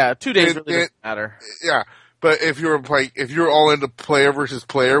 Yeah, 2 days really doesn't matter. Yeah. But if you're all into player versus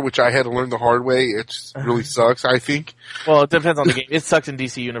player, which I had to learn the hard way, it really sucks, I think. Well, it depends on the game. It sucks in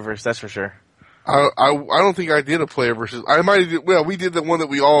DC Universe, that's for sure. I don't think I did a player versus. I might have. Well, we did the one that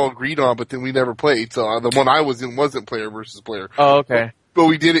we all agreed on, but then we never played. So the one I was in wasn't player versus player. Oh, okay. But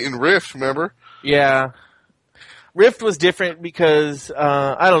we did it in Rift. Remember? Yeah. Rift was different because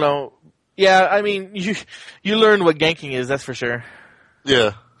I don't know. Yeah, I mean you learned what ganking is. That's for sure.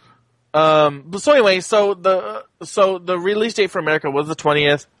 Yeah. But so anyway, so the release date for America was the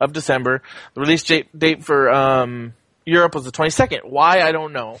 20th of December. The release date for Europe was the 22nd. Why, I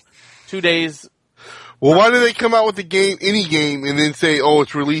don't know. 2 days. Well, why do they come out with any game, and then say, oh,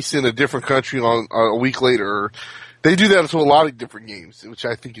 it's released in a different country on a week later? They do that to a lot of different games, which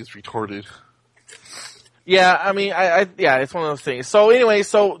I think is retarded. Yeah, I mean, yeah, it's one of those things. So anyway,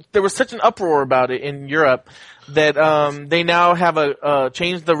 so there was such an uproar about it in Europe that they now have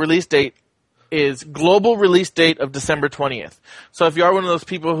changed the release date is global release date of December 20th. So if you are one of those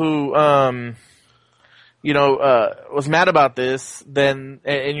people who was mad about this, then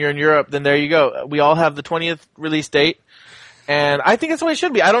and you're in Europe, then there you go. We all have the 20th release date, and I think that's the way it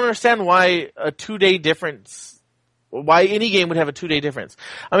should be. I don't understand why a 2-day difference. Why any game would have a 2-day difference?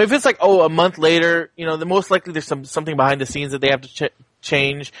 I mean, if it's like, a month later, then most likely there's something behind the scenes that they have to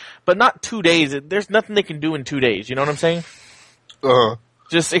change, but not 2 days. There's nothing they can do in 2 days. You know what I'm saying?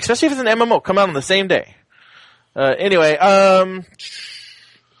 Just, especially if it's an MMO, come out on the same day. Anyway, all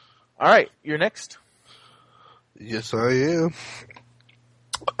right, you're next. Yes, I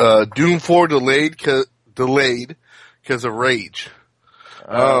am. Doom 4 delayed because of Rage.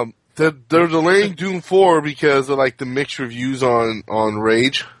 They're delaying Doom 4 because of like the mixed reviews on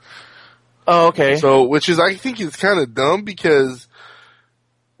Rage. Oh, okay. So, which is, I think, is kind of dumb because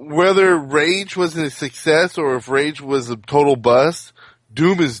whether Rage was a success or if Rage was a total bust,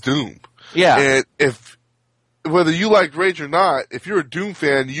 Doom is Doom. Yeah. And whether you like Rage or not, if you're a Doom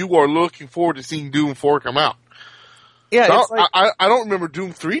fan, you are looking forward to seeing Doom 4 come out. Yeah. So it's like, I don't remember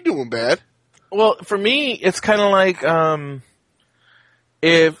Doom 3 doing bad. Well, for me, it's kind of like,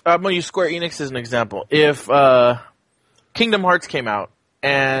 if I'm going to use Square Enix as an example, if Kingdom Hearts came out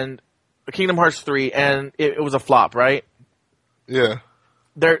and Kingdom Hearts 3 and it was a flop, right? Yeah.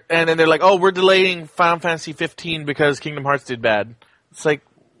 And then they're like, oh, we're delaying Final Fantasy 15 because Kingdom Hearts did bad. It's like,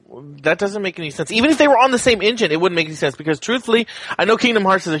 that doesn't make any sense. Even if they were on the same engine, it wouldn't make any sense because truthfully, I know Kingdom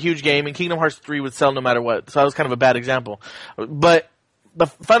Hearts is a huge game and Kingdom Hearts 3 would sell no matter what. So that was kind of a bad example. But the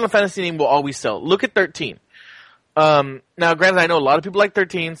Final Fantasy name will always sell. Look at 13. Now, granted, I know a lot of people like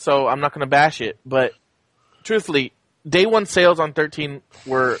 13, so I'm not going to bash it, but truthfully, day one sales on 13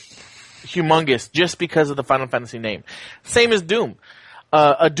 were humongous just because of the Final Fantasy name. Same as Doom.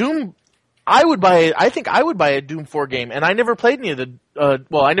 I think I would buy a Doom 4 game, and I never played any of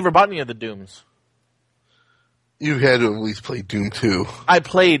I never bought any of the Dooms. You had to at least play Doom 2. I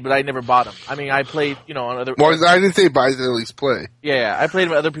played, but I never bought them. I mean, I played, on other... Well, I didn't say buy, at least play. Yeah, I played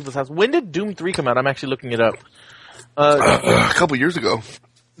them at other people's house. When did Doom 3 come out? I'm actually looking it up. A couple years ago.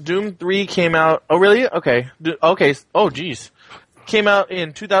 Doom 3 came out. Oh, really? Okay. Okay. Oh, geez. Came out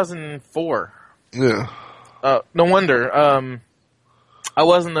in 2004. Yeah. No wonder. I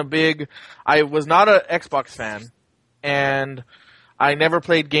was not an Xbox fan, and I never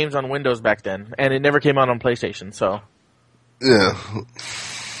played games on Windows back then, and it never came out on PlayStation, so. Yeah.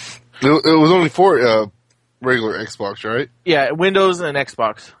 It was only for regular Xbox, right? Yeah, Windows and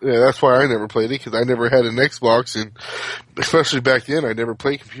Xbox. Yeah, that's why I never played it, because I never had an Xbox, and especially back then, I never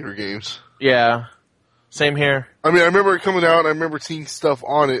played computer games. Yeah. Same here. I mean, I remember it coming out, and I remember seeing stuff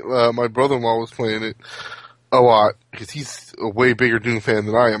on it. My brother-in-law was playing it a lot, because he's a way bigger Doom fan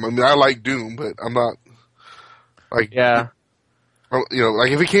than I am. I mean, I like Doom, but I'm not, like... Yeah. You know, like,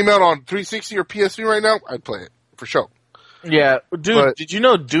 if it came out on 360 or PS3 right now, I'd play it, for sure. Yeah. Dude, did you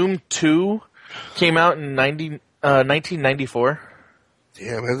know Doom 2 came out in 1994?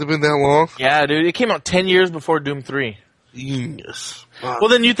 Damn, has it been that long? Yeah, dude. It came out 10 years before Doom 3. Genius. Wow. Well,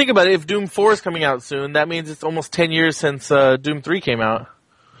 then you think about it. If Doom 4 is coming out soon, that means it's almost 10 years since Doom 3 came out.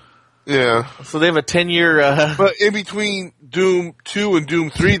 Yeah. So they have a 10-year... But in between Doom 2 and Doom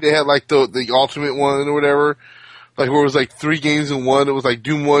 3, they had, like, the Ultimate one or whatever. Like, where it was, like, 3 games in one. It was, like,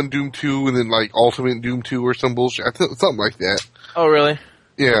 Doom 1, Doom 2, and then, like, Ultimate Doom 2 or some bullshit. Something like that. Oh, really?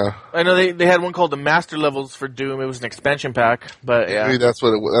 Yeah. I know they had one called the Master Levels for Doom. It was an expansion pack, but yeah. Maybe that's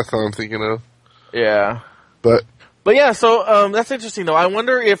what that's what I'm thinking of. Yeah. But yeah, so that's interesting though. I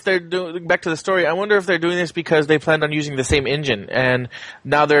wonder if they're doing, back to the story, I wonder if they're doing this because they planned on using the same engine and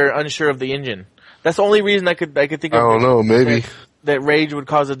now they're unsure of the engine. That's the only reason I could think of. I don't know, maybe. That Rage would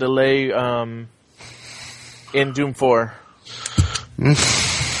cause a delay in Doom 4.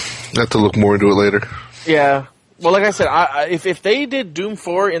 Have to look more into it later. Yeah. Well, like I said, if they did Doom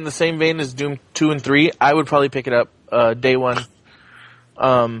 4 in the same vein as Doom 2 and 3, I would probably pick it up day one.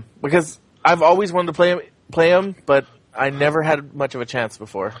 Because I've always wanted to play them, but I never had much of a chance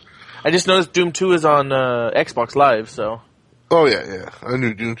before. I just noticed Doom 2 is on Xbox Live, so. Oh yeah. I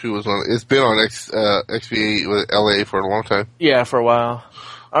knew Doom 2 was on. It's been on XBA with LA for a long time. Yeah, for a while.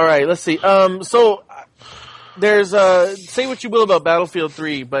 All right, let's see. So there's say what you will about Battlefield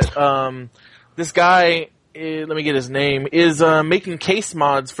 3, but this guy, let me get his name, is making case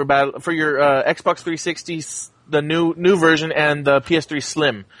mods for your Xbox 360, the new version, and the PS3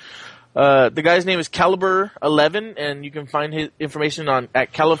 Slim. The guy's name is Caliber 11, and you can find his information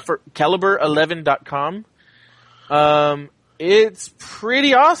at caliber11.com. It's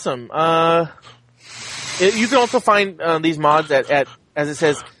pretty awesome. You can also find these mods at as it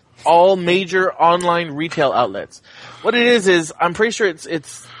says, all major online retail outlets. What it is I'm pretty sure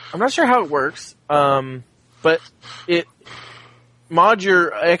it's I'm not sure how it works, but it mods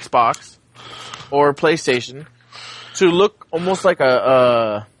your Xbox or PlayStation to look almost like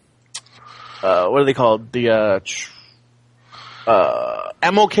a what are they called? The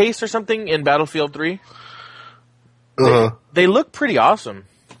ammo case or something in Battlefield 3. They look pretty awesome.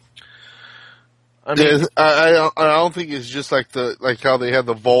 I mean, I don't think it's just like how they had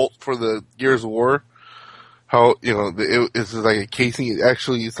the vault for the Gears of War. How it's like a casing. It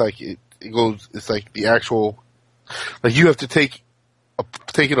actually it's like it goes. It's like the actual. Like you have to take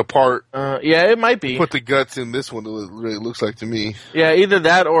it apart. Yeah, it might be. Put the guts in this one. It really looks like to me. Yeah, either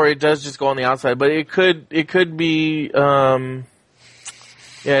that or it does just go on the outside. But it could be. Yeah,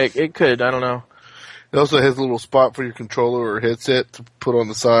 it could. I don't know. It also has a little spot for your controller or headset to put on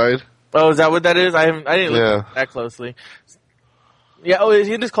the side. Oh, is that what that is? I didn't look that closely. Yeah. Oh, it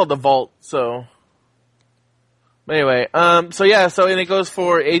is called the Vault. So. But anyway, and it goes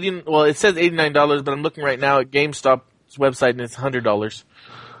for $80. Well, it says $89, but I'm looking right now at GameStop's website and it's $100.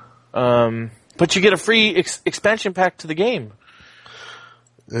 But you get a free expansion pack to the game.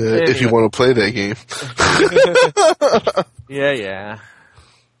 Anyway. If you want to play that game. Yeah.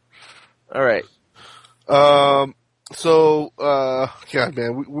 All right. God,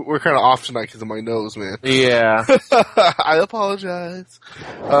 man, we're kind of off tonight because of my nose, man. Yeah. I apologize.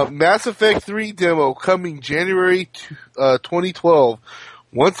 Mass Effect 3 demo coming January 2012.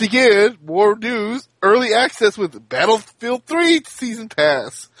 Once again, more news. Early access with Battlefield 3 Season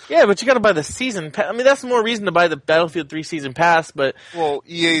Pass. Yeah, but you gotta buy the Season Pass. I mean, that's more reason to buy the Battlefield 3 Season Pass, but... Well,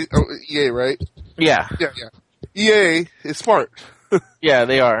 EA, right? Yeah. Yeah. EA is smart. Yeah,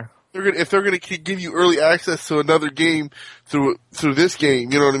 they are. If they're gonna give you early access to another game through this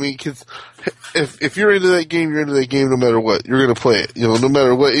game, you know what I mean? Because if you're into that game, you're into that game no matter what. You're gonna play it, no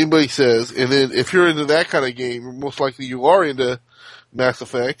matter what anybody says. And then if you're into that kind of game, most likely you are into Mass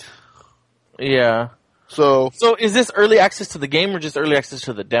Effect. Yeah. So is this early access to the game or just early access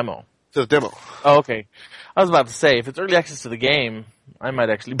to the demo? To the demo. Oh, okay. I was about to say, if it's early access to the game, I might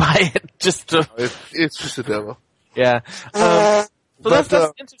actually buy it just to... It's just a demo. Yeah. So that's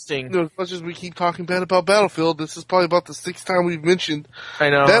interesting. You know, as much as we keep talking bad about Battlefield, this is probably about the 6th time we've mentioned I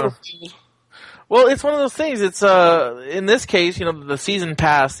know. Battlefield. Well, it's one of those things. It's in this case, you know, the season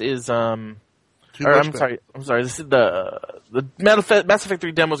pass is I'm sorry. This is the Mass Effect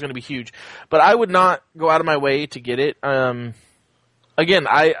 3 demo is going to be huge, but I would not go out of my way to get it. Again,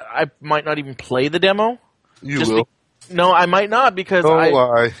 I might not even play the demo. You will. No, I might not because Don't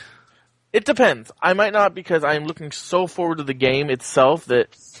lie. It depends. I might not because I'm looking so forward to the game itself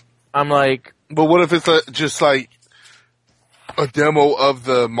that I'm like. But what if it's just like a demo of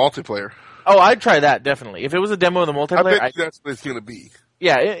the multiplayer? Oh, I'd try that definitely. If it was a demo of the multiplayer, I bet that's what it's going to be.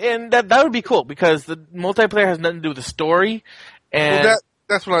 Yeah, and that would be cool because the multiplayer has nothing to do with the story. And Well,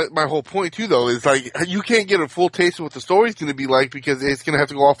 that's what my whole point too, though, is like you can't get a full taste of what the story's going to be like because it's going to have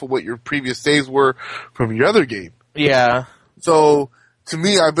to go off of what your previous saves were from your other game. yeah. So to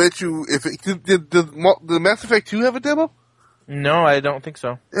me, I bet you if did the Mass Effect 2 have a demo? No, I don't think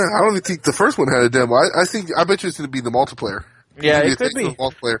so. Yeah, I don't even think the first one had a demo. I bet you it's going to be the multiplayer. Yeah, It's it could gonna be. the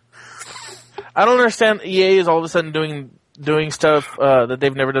multiplayer. I don't understand. EA is all of a sudden doing stuff that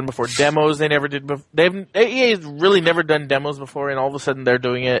they've never done before. Demos they never did before. EA has really never done demos before, and all of a sudden they're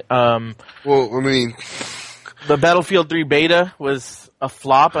doing it. Well, I mean, The Battlefield 3 beta was a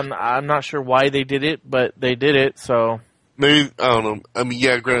flop, and I'm not sure why they did it, but they did it. So maybe I don't know. I mean,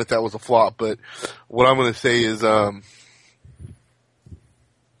 yeah, granted that was a flop, but what I'm going to say is,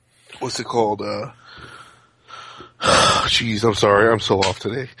 what's it called? Jeez, I'm sorry, I'm so off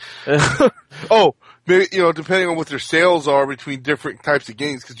today. Oh, maybe, you know, depending on what their sales are between different types of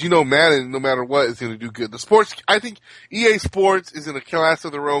games, because you know Madden, no matter what, is going to do good. The sports, I think EA Sports is in a class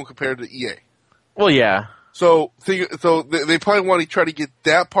of their own compared to EA. well, yeah. So they probably want to try to get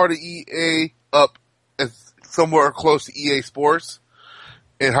that part of EA up as somewhere close to EA Sports.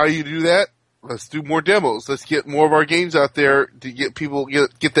 And how do you do that? Let's do more demos. Let's get more of our games out there to get people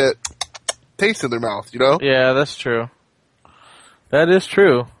get that taste in their mouth, you know? Yeah, that's true. That is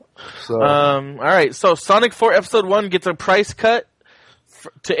true. So All right, so Sonic 4 Episode 1 gets a price cut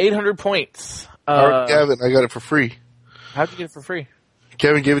to 800 points. Kevin, I got it for free. How'd you get it for free?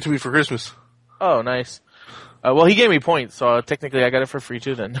 Kevin gave it to me for Christmas. Oh, nice. Well, he gave me points, so technically I got it for free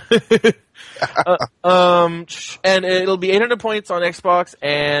too then. And it'll be 800 points on Xbox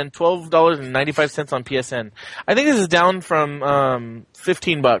and $12.95 on PSN. I think this is down from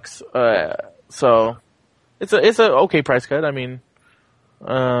 $15. So it's a okay price cut. I mean,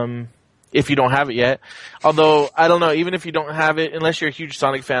 if you don't have it yet. Although I don't know, even if you don't have it, unless you're a huge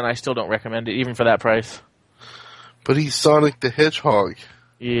Sonic fan, I still don't recommend it, even for that price. But he's Sonic the Hedgehog.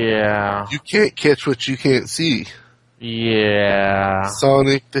 Yeah. You can't catch what you can't see. Yeah.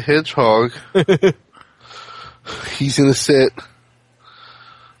 Sonic the Hedgehog. He's in a set.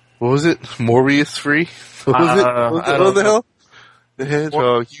 What was it? Morbius free? What was it? What the hell? The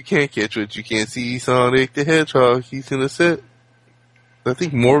Hedgehog. You can't catch what you can't see. Sonic the Hedgehog. He's in a set. I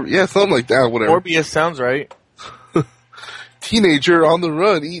think something like that. Whatever. Morbius sounds right. Teenager on the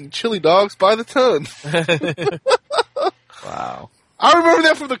run eating chili dogs by the ton. Wow. I remember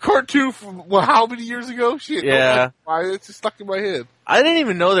that from the cartoon from how many years ago? Shit. Yeah. It's just stuck in my head. I didn't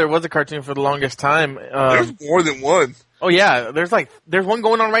even know there was a cartoon for the longest time. There's more than one. Oh yeah, there's one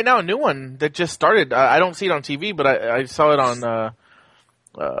going on right now, a new one that just started. I don't see it on TV, but I saw it on.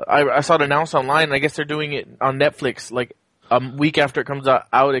 I saw it announced online. And I guess they're doing it on Netflix. Like a week after it comes out,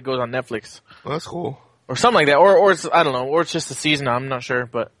 it goes on Netflix. Well, that's cool. Or something like that, or it's, I don't know, or it's just a season. I'm not sure,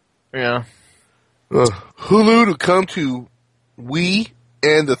 but yeah. Hulu to come to Wii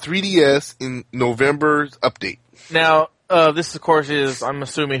and the 3DS in November's update. Now, this of course is, I'm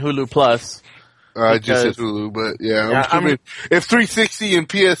assuming, Hulu Plus. I just said Hulu, but yeah, I'm assuming if 360 and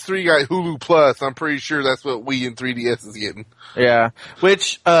PS3 got Hulu Plus, I'm pretty sure that's what Wii and 3DS is getting. Yeah,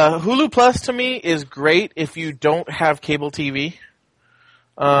 which Hulu Plus to me is great if you don't have cable TV.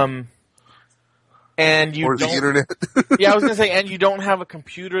 And you or the don't, internet. yeah, I was gonna say, and you don't have a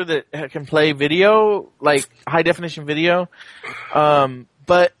computer that can play video, like high definition video.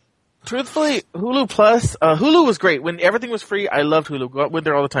 But truthfully, Hulu Plus, Hulu was great when everything was free. I loved Hulu, went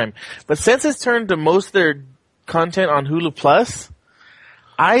there all the time. But since it's turned to most of their content on Hulu Plus,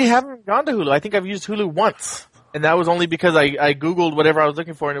 I haven't gone to Hulu. I think I've used Hulu once, and that was only because I Googled whatever I was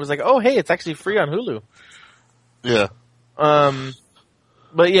looking for, and it was like, oh hey, it's actually free on Hulu. Yeah.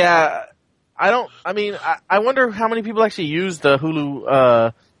 But yeah. I wonder how many people actually use the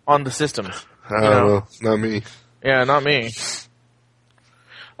Hulu on the systems. I don't know. Not me. Yeah, not me.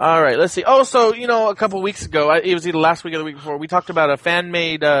 All right, let's see. Oh, so, a couple weeks ago, it was either last week or the week before, we talked about a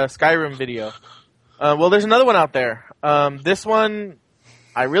fan-made Skyrim video. Well, there's another one out there. This one,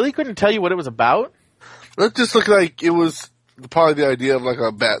 I really couldn't tell you what it was about. That just looked like it was probably the idea of like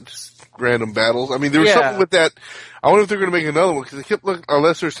just random battles. I mean, there was something with that. I wonder if they're going to make another one because it kept looking,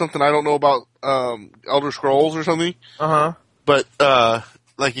 unless there's something I don't know about Elder Scrolls or something. But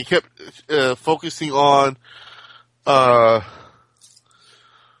like it kept focusing on that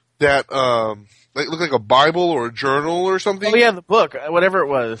like looked like a Bible or a journal or something. Oh yeah, the book, whatever it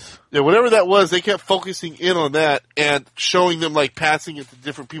was. Yeah, whatever that was, they kept focusing in on that and showing them like passing it to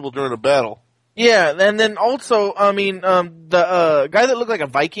different people during a battle. Yeah, and then also, I mean, the guy that looked like a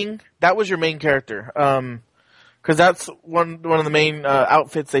Viking, that was your main character. Because that's one of the main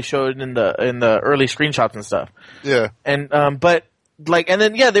outfits they showed in the early screenshots and stuff. Yeah. And but like, and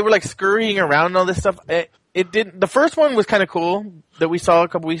then they were like scurrying around and all this stuff. It didn't. The first one was kind of cool that we saw a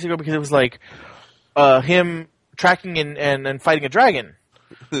couple weeks ago because it was like him tracking and fighting a dragon.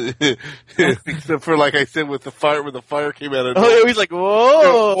 Except for, like I said, with the fire, when the fire came out of Oh, yeah, he's like,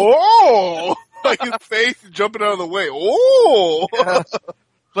 whoa! Whoa! Like his face jumping out of the way. Oh! Yeah.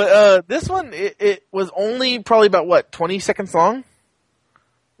 But this one, it was only probably about 20 seconds long?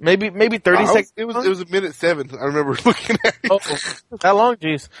 Maybe 30 seconds. It was a minute 7. I remember looking at it. Oh, that long?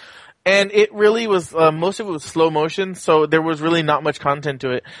 Jeez. And it really was, most of it was slow motion, so there was really not much content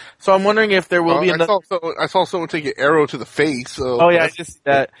to it. So I'm wondering if there will be another. I saw someone take an arrow to the face. So oh yeah, I just see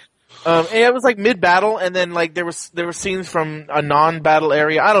that. And it was like mid-battle, and then like there were scenes from a non-battle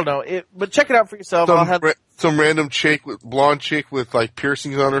area. I don't know. But check it out for yourself. Some random blonde chick with like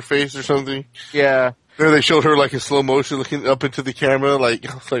piercings on her face or something. Yeah. There they showed her like in slow motion looking up into the camera. Like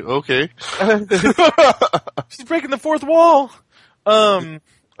I was like, okay. She's breaking the fourth wall.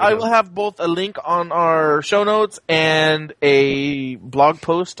 I will have both a link on our show notes and a blog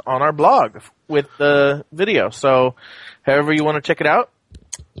post on our blog with the video. So, however you want to check it out,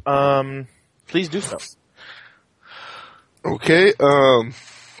 please do so. Okay.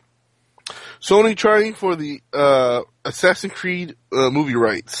 Sony trying for the Assassin's Creed movie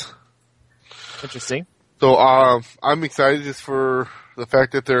rights. Interesting. So I'm excited just for the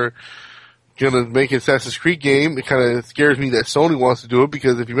fact that they're gonna make an Assassin's Creed game. It kind of scares me that Sony wants to do it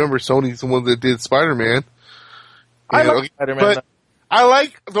because if you remember, Sony's the one that did Spider-Man. I like Spider-Man. But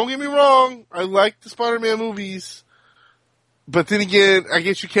don't get me wrong, I like the Spider-Man movies. But then again, I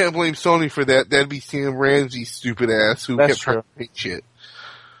guess you can't blame Sony for that. That'd be Sam Raimi's stupid ass who kept trying to make shit.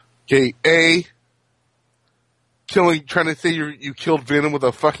 Okay, trying to say you killed Venom with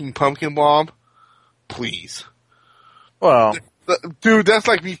a fucking pumpkin bomb? Please. Well, dude, that's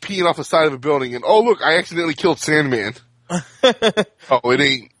like me peeing off the side of a building and, oh look, I accidentally killed Sandman. Oh,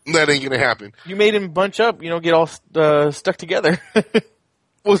 that ain't gonna happen. You made him bunch up, get all stuck together.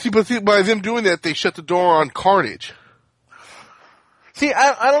 Well, see, by them doing that, they shut the door on Carnage. See,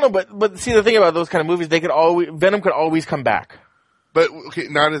 I don't know, but see, the thing about those kind of movies, Venom could always come back. But, okay,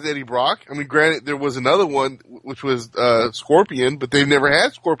 not as Eddie Brock. I mean, granted, there was another one, which was Scorpion, but they've never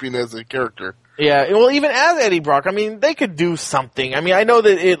had Scorpion as a character. Yeah, well, even as Eddie Brock, I mean, they could do something. I mean, I know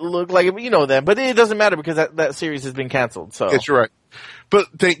that it looked like it, that, but it doesn't matter because that series has been canceled, so. That's right. But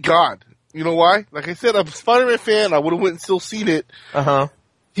thank God. You know why? Like I said, I'm a Spider-Man fan. I would have went and still seen it. Uh-huh.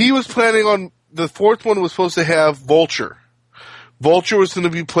 He was planning on, the fourth one was supposed to have Vulture. Vulture was going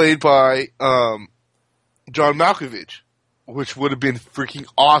to be played by John Malkovich, which would have been freaking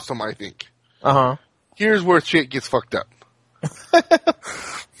awesome, I think. Uh-huh. Here's where shit gets fucked up.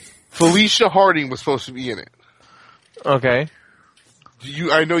 Felicia Harding was supposed to be in it. Okay.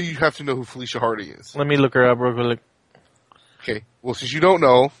 I know you have to know who Felicia Harding is. Let me look her up real quick. Okay. Well, since you don't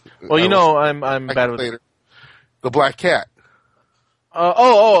know. Well, I'm bad with it. The Black Cat.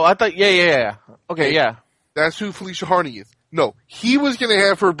 I thought, yeah. Okay, yeah. That's who Felicia Harding is. No, he was going to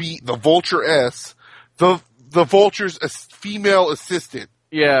have her be the Vulture S, the Vulture's female assistant.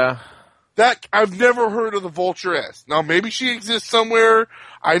 Yeah. That, I've never heard of the Vulture S. Now, maybe she exists somewhere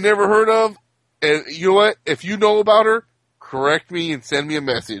I never heard of, and you know what? If you know about her, correct me and send me a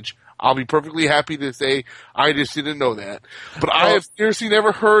message. I'll be perfectly happy to say I just didn't know that. But I have seriously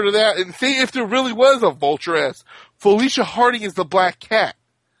never heard of that. And say if there really was a Vulture S, Felicia Harding is the Black Cat.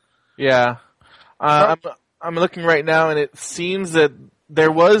 Yeah. I'm looking right now, and it seems that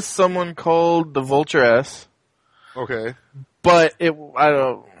there was someone called the Vulture S. Okay. But I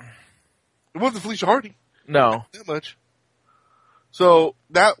don't. It wasn't Felicia Harding. No. Not that much. So,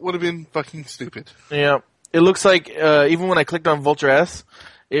 that would have been fucking stupid. Yeah. It looks like, even when I clicked on Vulture S,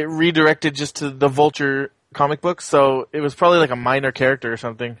 it redirected just to the Vulture comic book, so it was probably like a minor character or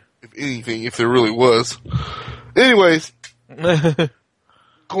something. If anything, if there really was. Anyways.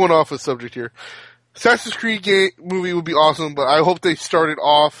 Going off the subject here. Assassin's Creed movie would be awesome, but I hope they start it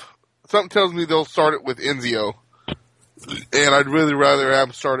off. Something tells me they'll start it with Ezio. And I'd really rather have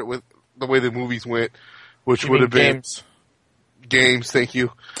them start it with the way the movies went. which You would mean have been games. Thank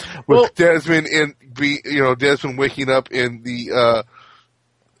you. With Desmond Desmond waking up in the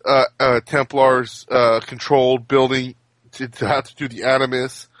Templars controlled building to have to do the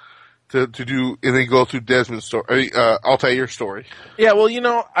Animus to do and then go through Desmond's story, Altair's story. Yeah, well,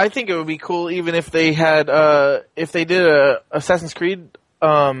 I think it would be cool even if they had if they did a Assassin's Creed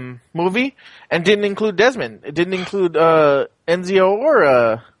movie and didn't include Desmond. It didn't include Ezio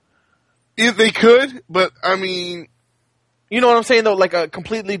or If they could, but I mean, you know what I'm saying though, like a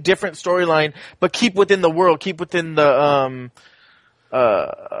completely different storyline, but keep within the world, keep within the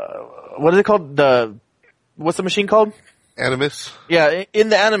what is it called? What's the machine called? Animus. Yeah, in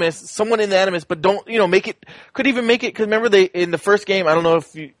the Animus, someone in the Animus, but don't, make it, could even make it, because remember in the first game, I don't know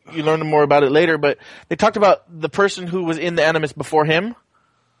if you learned more about it later, but they talked about the person who was in the Animus before him.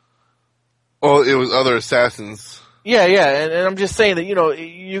 Oh, it was other assassins. Yeah, and I'm just saying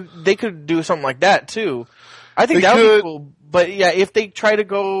that, they could do something like that too. I think They that would could. be cool, but yeah, if they try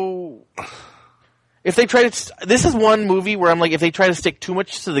to this is one movie where I'm like, if they try to stick too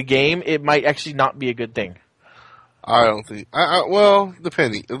much to the game, it might actually not be a good thing. I don't think. Well,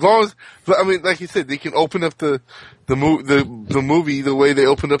 depending. As long as, I mean, like you said, they can open up the movie the way they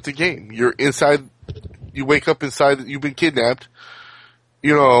opened up the game. You're inside. You wake up inside. You've been kidnapped.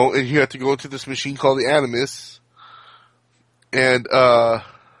 And you have to go into this machine called the Animus. And in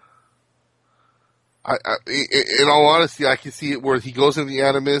all honesty, I can see it where he goes in the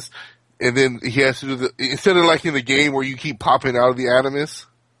Animus, and then he has to do instead of like in the game where you keep popping out of the Animus.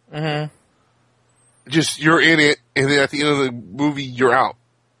 Mm-hmm. Just you're in it, and then at the end of the movie, you're out.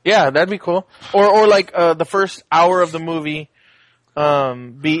 Yeah, that'd be cool. Or like the first hour of the movie,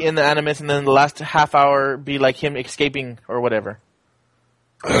 be in the Animus, and then the last half hour be like him escaping or whatever.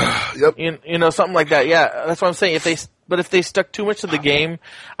 Yep. Something like that. Yeah, that's what I'm saying. If they stuck too much to the game,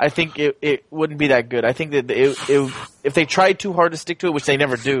 I think it wouldn't be that good. I think that if they tried too hard to stick to it, which they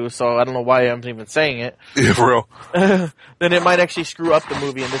never do, so I don't know why I'm even saying it. Yeah, for real. Then it might actually screw up the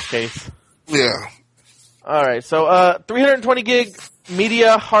movie in this case. Yeah. All right, so 320 gig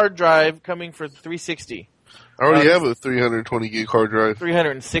media hard drive coming for 360. I already have a 320 gig hard drive.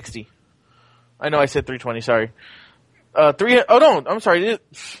 360. I know I said 320. Sorry. Oh no, I'm sorry.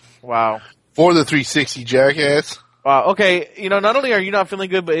 Wow. For the 360, jackass. Wow. Okay. Not only are you not feeling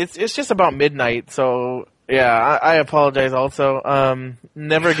good, but it's just about midnight. So yeah, I apologize. Also,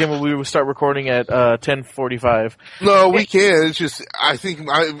 never again will we start recording at 10:45. No, we can. It's just I think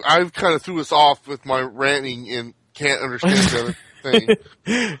I've kind of threw us off with my ranting and can't understand the other thing.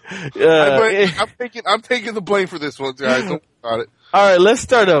 I'm taking the blame for this one, guys. Don't worry about it. All right, let's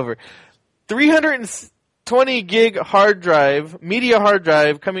start over. 320 gig hard drive, media hard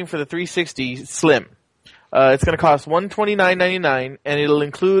drive coming for the 360 Slim. It's going to cost $129.99, and it'll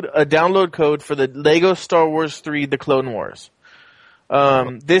include a download code for the Lego Star Wars 3: The Clone Wars. Star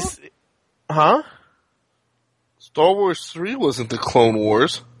Wars 3 wasn't the Clone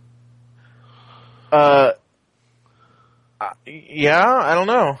Wars. Yeah, I don't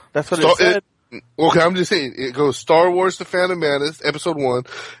know. That's what it said. Okay, I'm just saying. It goes Star Wars: The Phantom Menace, Episode 1.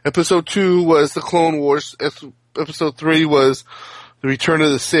 Episode 2 was the Clone Wars. Episode 3 was the Return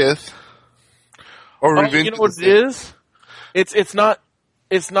of the Sith. Or Revenge. You know what it is? It's not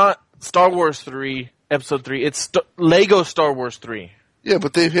Star Wars 3 Episode 3. It's Lego Star Wars 3. Yeah,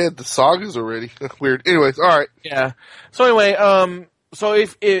 but they've had the sagas already. Weird. Anyways, all right. Yeah. So anyway, so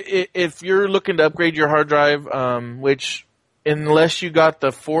if you're looking to upgrade your hard drive, which unless you got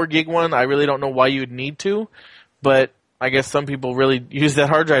the 4 gig one, I really don't know why you would need to, but I guess some people really use that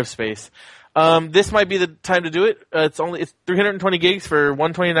hard drive space. This might be the time to do it. It's 320 gigs for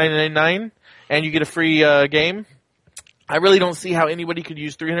 $129.99, and you get a free game. I really don't see how anybody could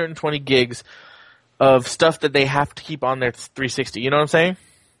use 320 gigs of stuff that they have to keep on their 360. You know what I'm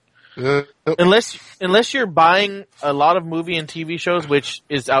saying? Unless you're buying a lot of movie and TV shows, which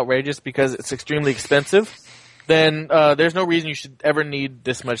is outrageous because it's extremely expensive, then there's no reason you should ever need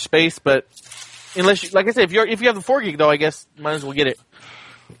this much space. But unless, like I said, if you have the 4 gig though, I guess might as well get it.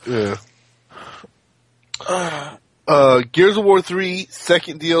 Yeah. Gears of War 3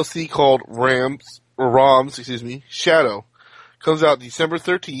 second DLC called ROMs, Shadow, comes out December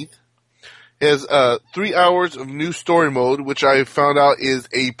 13th. It has 3 hours of new story mode, which I found out is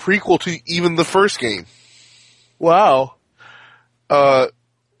a prequel to even the first game. Wow.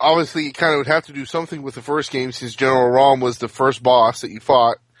 Obviously, you kind of would have to do something with the first game since General Rom was the first boss that you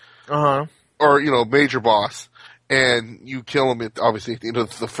fought. Uh-huh. Or, major boss. And you kill him obviously at the end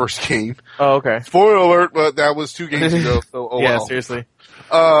of the first game. Oh, okay. Spoiler alert, but that was 2 games ago, so oh yeah, well. Seriously.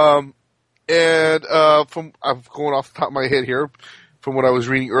 I'm going off the top of my head here from what I was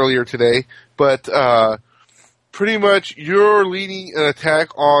reading earlier today, but pretty much you're leading an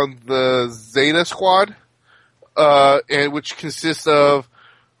attack on the Zeta Squad, and which consists of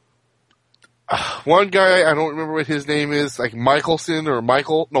one guy, I don't remember what his name is, like Michelson or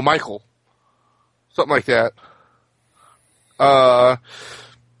Michael, something like that.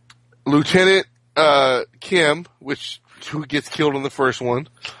 Lieutenant Kim, who gets killed in the first one.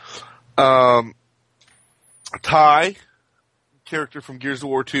 Ty, character from Gears of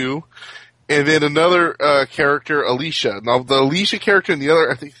War 2. And then another character, Alicia. Now, the Alicia character and the other,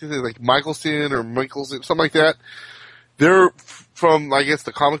 I think it's like Michelson, something like that. They're from, I guess,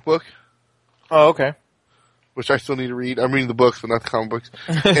 the comic book. Oh, okay. Which I still need to read. I'm reading the books, but not the comic books.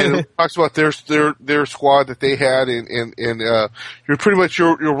 And it talks about their squad that they had, and you're pretty much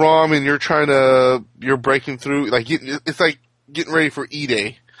you're ROM, and you're breaking through, like it's like getting ready for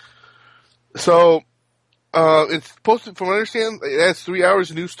E-Day. So, it's supposed to, from what I understand, it has 3 hours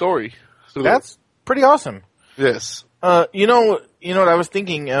of new story. So that's pretty awesome. Yes. You know what I was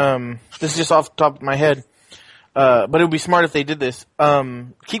thinking. This is just off the top of my head. But it would be smart if they did this.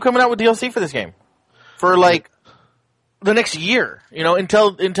 Keep coming out with DLC for this game. For like the next year,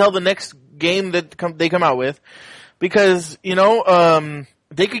 until the next game that they come out with, because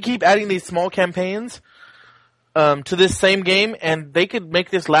they could keep adding these small campaigns to this same game, and they could make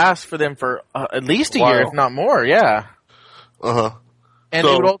this last for them for at least a year, if not more. Yeah. And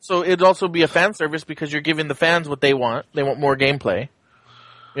it'd also be a fan service because you're giving the fans what they want. They want more gameplay.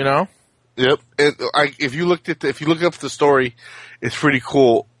 Yep. And if you look up the story, it's pretty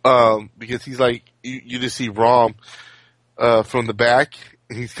cool. Because he's like, you just see Rom, from the back,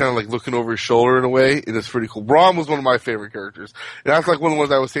 and he's kind of like looking over his shoulder in a way, and it's pretty cool. Rom was one of my favorite characters. And that's like one of the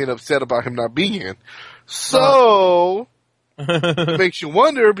ones I was saying upset about him not being in. So, it makes you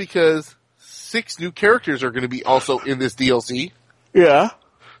wonder because 6 new characters are going to be also in this DLC. Yeah.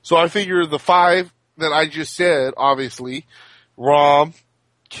 So I figure the 5 that I just said, obviously, Rom,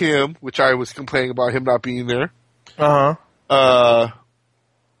 Kim, which I was complaining about him not being there.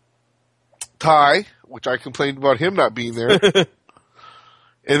 Ty, which I complained about him not being there.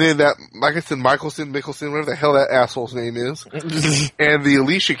 And then that, like I said, Michelson, whatever the hell that asshole's name is. And the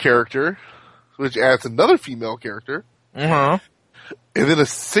Alicia character, which adds another female character. And then a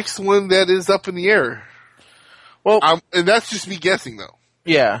 6th one that is up in the air. Well, and that's just me guessing, though.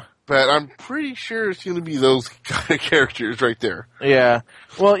 Yeah. But I'm pretty sure it's going to be those kind of characters right there. Yeah.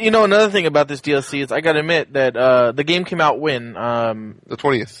 Well, another thing about this DLC is I got to admit that the game came out when? The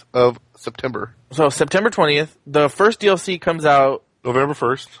 20th of September. So September 20th. The first DLC comes out November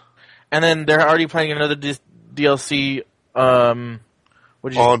 1st. And then they're already planning another DLC.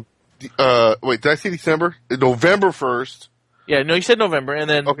 Wait, did I say December? November 1st. Yeah, no, you said November, and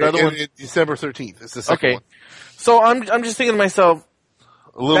then the other one December 13th. It's the second one. So I'm just thinking to myself,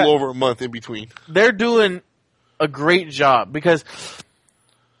 a little over a month in between. They're doing a great job because,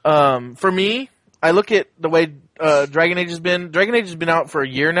 for me, I look at the way Dragon Age has been. Dragon Age has been out for a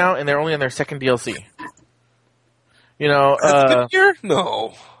year now, and they're only on their second DLC. A year?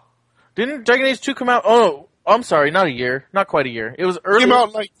 No. Didn't Dragon Age 2 come out? Oh, I'm sorry, not a year, not quite a year. It was early. It came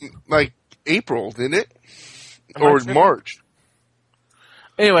out like April, didn't it? Or March.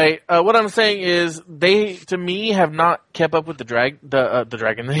 Anyway, what I'm saying is they, to me, have not kept up with the Dragon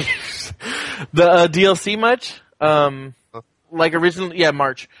Age, the DLC much. Like originally,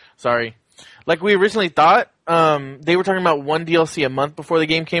 March. Sorry. Like we originally thought, they were talking about one DLC a month before the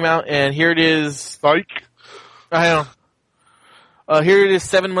game came out, and here it is. Psych. I know. Here it is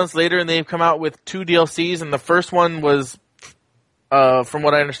 7 months later, and they've come out with 2 DLCs, and the first one was, from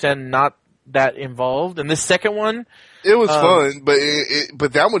what I understand, not that involved, and this second one, it was fun,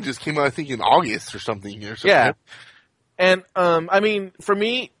 but that one just came out, I think, in August or something. Yeah, and I mean, for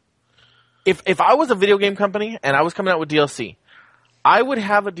me, if I was a video game company and I was coming out with DLC, I would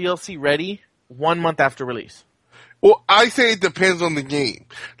have a DLC ready 1 month after release. Well, I say it depends on the game.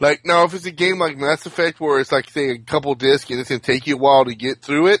 Like, now, if it's a game like Mass Effect where it's like, say, a couple discs and it's going to take you a while to get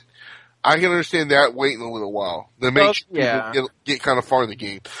through it, I can understand that waiting a little while. That makes people get kind of far in the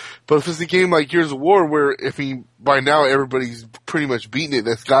game. But if it's a game like Gears of War where, by now everybody's pretty much beaten it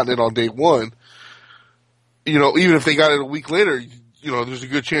that's gotten it on day one, even if they got it a week later, there's a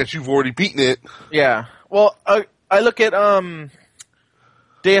good chance you've already beaten it. Yeah. Well, I look at,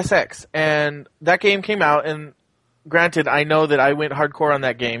 Deus Ex, and that game came out, and granted, I know that I went hardcore on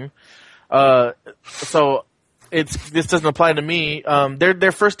that game, so this doesn't apply to me.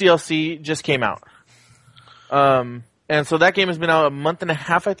 Their first DLC just came out, and so that game has been out a month and a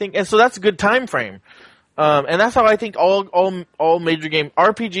half, I think, and so that's a good time frame. And that's how I think all major game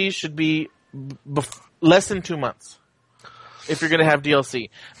RPGs should be less than 2 months. if you're going to have DLC.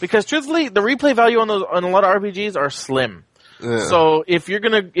 Because truthfully, the replay value on a lot of RPGs are slim. Yeah. So if you're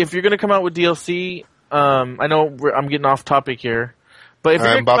gonna come out with DLC, I know I'm getting off topic here, but if you're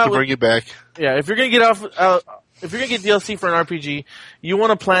I'm about to bring it back. Yeah, if you're gonna get if you're gonna get DLC for an RPG, you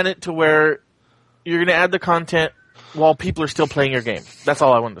want to plan it to where you're gonna add the content while people are still playing your game. That's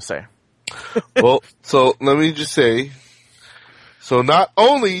all I wanted to say. Well, so let me just say, so not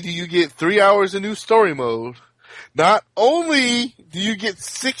only do you get 3 hours of new story mode, not only do you get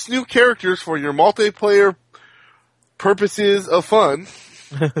 6 new characters for your multiplayer purposes of fun,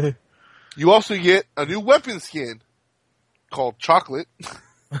 you also get a new weapon skin called Chocolate.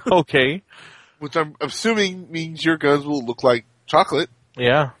 Okay. Which I'm assuming means your guns will look like chocolate.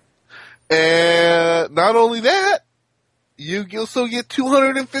 Yeah. And not only that, you also get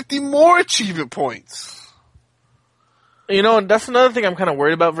 250 more achievement points. You know, and that's another thing I'm kind of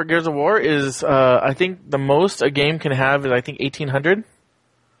worried about for Gears of War is I think the most a game can have is, I think, 1,800.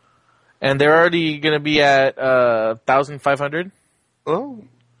 And they're already going to be at 1,500. Oh,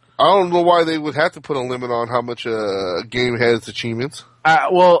 I don't know why they would have to put a limit on how much a game has achievements.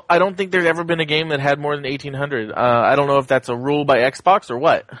 Well, I don't think there's ever been a game that had more than 1,800. I don't know if that's a rule by Xbox or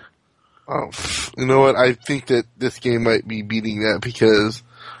what. Oh, you know what? I think that this game might be beating that because,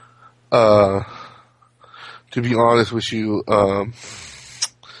 to be honest with you,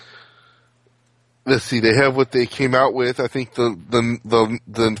 let's see. They have what they came out with. I think the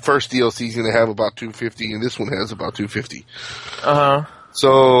first DLC is going to have about 250, and this one has about 250.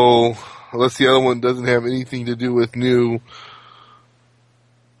 So, unless the other one doesn't have anything to do with new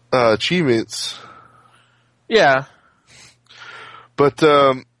achievements. Yeah. But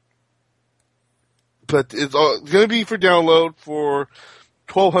it's going to be for download for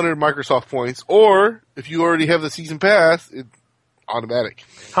 1,200 Microsoft points, or if you already have the season pass, it's automatic.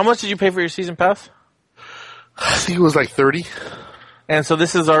 How much did you pay for your season pass? I think it was like 30. And so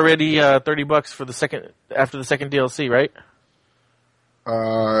this is already $30 for after the second DLC, right?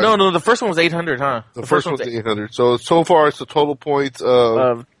 No, the first one was 800, huh? The first one was 800. So far it's the total points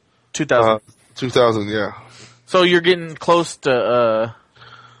of 2,000. 2,000, yeah. So you're getting close to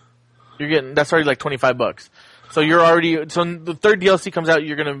that's already like $25. So the third DLC comes out,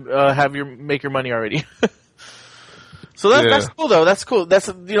 you're gonna make your money already. So that's cool though. That's cool. That's,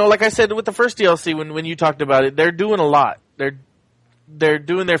 like I said with the first DLC when you talked about it, they're doing a lot. They're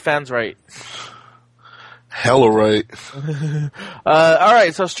doing their fans right. Hella right. All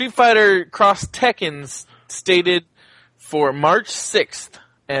right. So Street Fighter Cross Tekken's stated for March 6th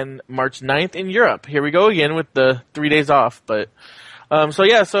and March 9th in Europe. Here we go again with the 3 days off. But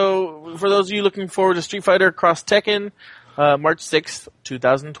so for those of you looking forward to Street Fighter Cross Tekken, March 6th,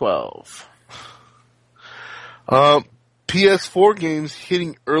 2012. PS4 games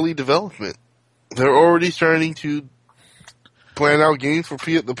hitting early development. They're already starting to plan out games for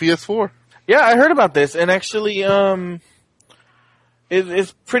the PS4. Yeah, I heard about this, and actually,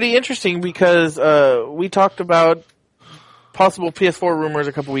 it's pretty interesting because we talked about possible PS4 rumors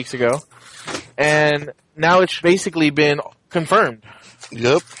a couple weeks ago, and now it's basically been confirmed.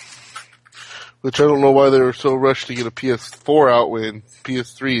 Yep. Which I don't know why they were so rushed to get a PS4 out when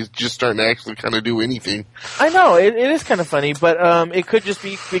PS3 is just starting to actually kind of do anything. I know, it is kind of funny, but it could just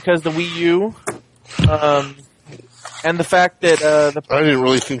be because the Wii U, and the fact that I didn't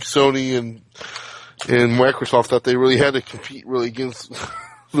really think Sony and Microsoft thought they really had to compete really against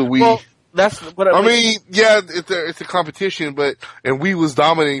the Wii. Well, that's what I mean. Yeah, it's a competition, and Wii was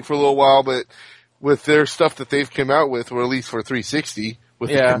dominating for a little while, but with their stuff that they've come out with, or at least for 360 with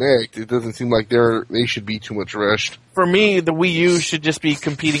the Kinect, it doesn't seem like they should be too much rushed. For me, the Wii U should just be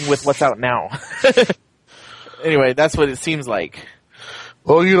competing with what's out now. Anyway, that's what it seems like.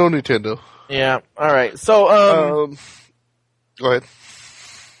 Well, Nintendo. Yeah. All right. So, go ahead.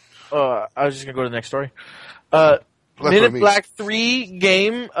 I was just gonna go to the next story. Men in Black 3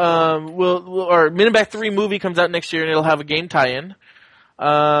 game or Men in Black 3 movie comes out next year, and it'll have a game tie-in.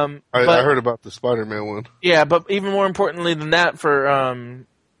 I heard about the Spider-Man one. Yeah, but even more importantly than that, for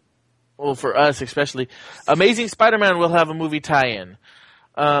us especially, Amazing Spider-Man will have a movie tie-in.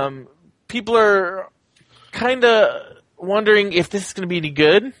 People are kind of wondering if this is going to be any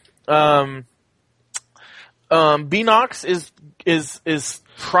good. Beanox is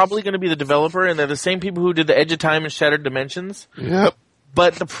probably going to be the developer, and they're the same people who did the Edge of Time and Shattered Dimensions. Yep.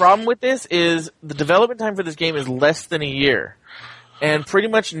 But the problem with this is the development time for this game is less than a year. And pretty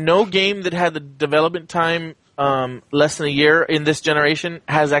much no game that had the development time less than a year in this generation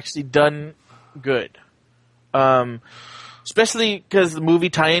has actually done good. Especially because the movie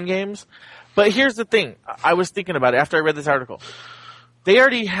tie-in games. But here's the thing. I was thinking about it after I read this article. They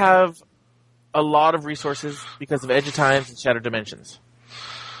already have a lot of resources because of Edge of Times and Shattered Dimensions.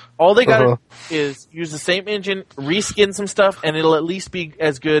 All they gotta do is use the same engine, reskin some stuff, and it'll at least be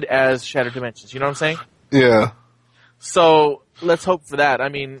as good as Shattered Dimensions. You know what I'm saying? Yeah. So let's hope for that. I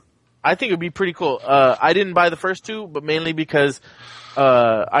mean, I think it would be pretty cool. I didn't buy the first two, but mainly because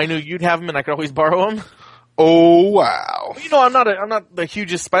I knew you'd have them and I could always borrow them. Oh wow! You know, I'm not the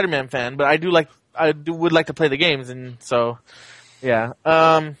hugest Spider-Man fan, but I would like to play the games, and so yeah.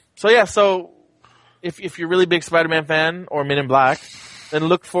 So if you're a really big Spider-Man fan or Men in Black, then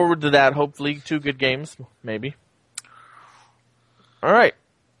look forward to that. Hopefully, 2 good games, maybe. All right.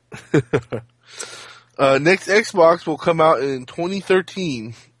 Next Xbox will come out in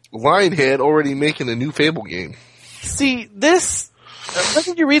 2013. Lionhead already making a new Fable game. See, this... when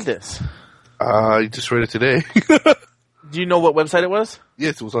did you read this? I just read it today. Do you know what website it was?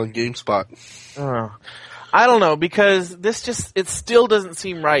 Yes, it was on GameSpot. Oh. I don't know, because it still doesn't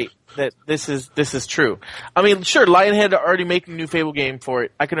seem right that this is true. I mean, sure, Lionhead are already making a new Fable game for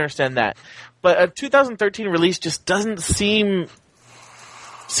it. I can understand that. But a 2013 release just doesn't seem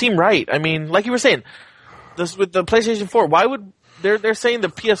right. I mean, like you were saying, this with the PlayStation 4, why would they're saying the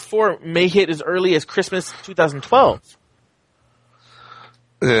PS4 may hit as early as Christmas 2012?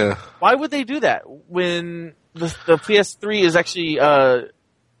 Yeah. Why would they do that when the PS3 is actually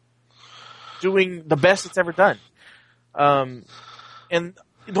doing the best it's ever done? And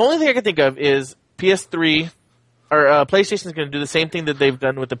the only thing I can think of is PS3 or PlayStation is going to do the same thing that they've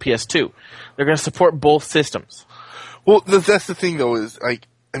done with the PS2. They're going to support both systems. Well, that's the thing, though, is like,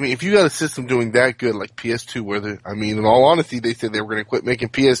 I mean, if you got a system doing that good like PS2, in all honesty, they said they were going to quit making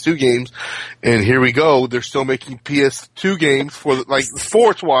PS2 games, and here we go, they're still making PS2 games for, like,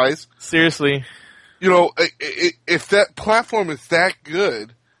 sports-wise. Seriously. You know, if that platform is that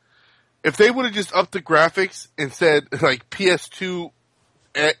good, if they would have just upped the graphics and said, like, PS2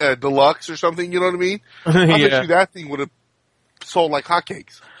 Deluxe or something, you know what I mean? I bet you that thing would have sold like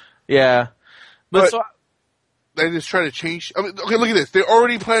hotcakes. Yeah. But so... They just try to change. I mean, okay, look at this. They're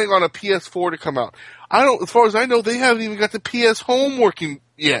already planning on a PS4 to come out. As far as I know, they haven't even got the PS Home working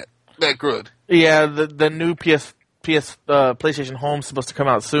yet. That good. Yeah, the new PlayStation Home's supposed to come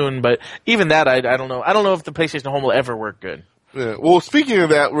out soon, but even that, I don't know. I don't know if the PlayStation Home will ever work good. Yeah. Well, speaking of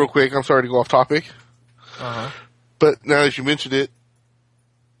that, real quick, I'm sorry to go off topic. But now as you mentioned it,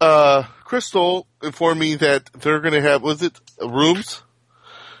 Crystal informed me that they're going to have, rooms?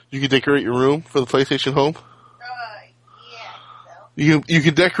 You can decorate your room for the PlayStation Home? You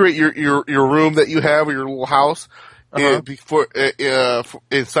can decorate your room that you have or your little house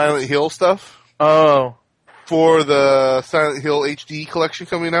in Silent Hill stuff. Oh, for the Silent Hill HD collection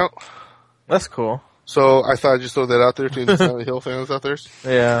coming out. That's cool. So I thought I'd just throw that out there to any Silent Hill fans out there.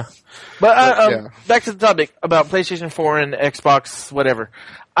 Yeah, but back to the topic about PlayStation 4 and Xbox, whatever.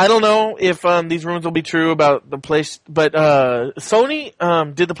 I don't know if these rumors will be true about the place, but Sony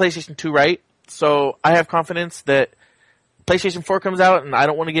did the PlayStation 2 right, so I have confidence that PlayStation 4 comes out, and I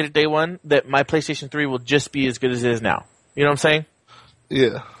don't want to get it day one, that my PlayStation 3 will just be as good as it is now. You know what I'm saying?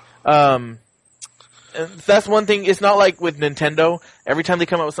 Yeah. And that's one thing. It's not like with Nintendo. Every time they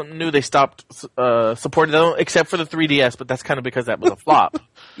come out with something new, they stopped supporting them, except for the 3DS, but that's kind of because that was a flop.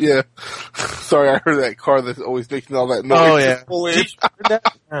 Yeah. Sorry, I heard that car that's always making all that noise. Oh, yeah.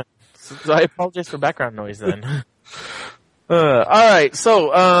 So I apologize for background noise then. All right,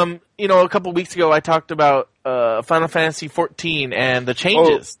 so a couple weeks ago I talked about Final Fantasy XIV and the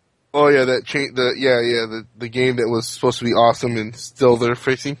changes. Oh yeah, that change. The game that was supposed to be awesome and still they're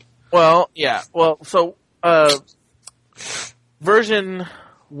fixing. Well, yeah. Well, so version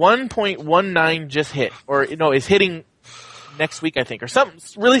 1.19 just hit, or is hitting next week, I think, or something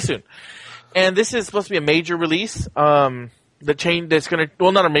really soon. And this is supposed to be a major release. The change that's going to,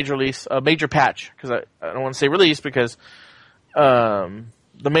 well, not a major release, a major patch, because I don't want to say release because the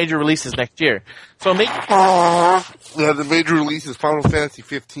major release is next year. So the major release is Final Fantasy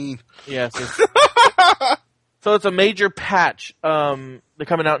 15. Yes. So it's a major patch they're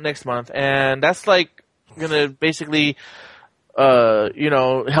coming out next month, and that's like going to basically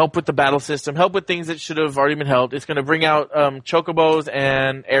help with the battle system, help with things that should have already been helped. It's going to bring out chocobos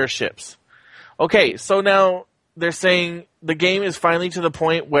and airships. Okay, so now they're saying the game is finally to the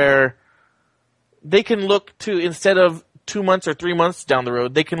point where they can look to, instead of 2 months or 3 months down the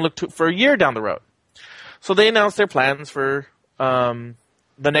road, they can look for a year down the road. So they announced their plans for the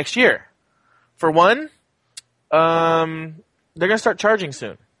next year. For one, they're going to start charging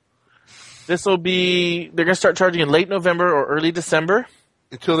soon. They're going to start charging in late November or early December.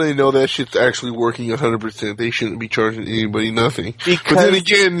 Until they know that shit's actually working 100%, they shouldn't be charging anybody nothing. Because, but then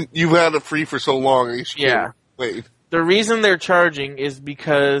again, you've had it free for so long, you can't wait. The reason they're charging is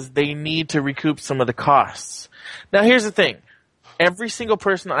because they need to recoup some of the costs. Now, here's the thing. Every single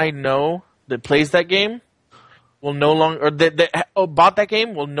person I know that plays that game will no longer, or that bought that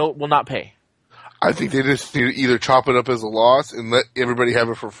game will not pay. I think they just need to either chop it up as a loss and let everybody have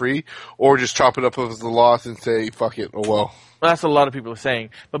it for free, or just chop it up as a loss and say, fuck it, oh well. That's what a lot of people are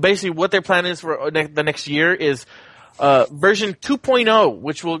saying. But basically what their plan is for the next year is version 2.0,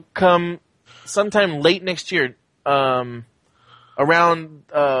 which will come sometime late next year, around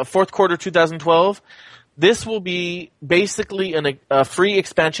fourth quarter 2012. This will be basically a free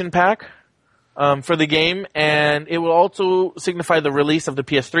expansion pack for the game, and it will also signify the release of the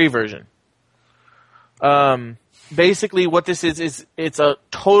PS3 version. Basically what this is it's a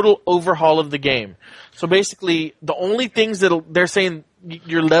total overhaul of the game. So basically the only things they're saying,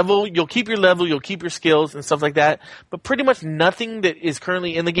 your level, you'll keep your level, you'll keep your skills and stuff like that, but pretty much nothing that is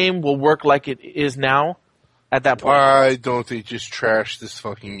currently in the game will work like it is now at that point. Why don't they just trash this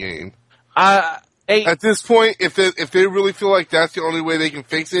fucking game? Hey, at this point, if they really feel like that's the only way they can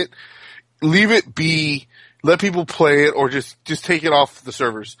fix it, leave it be, let people play it, or just take it off the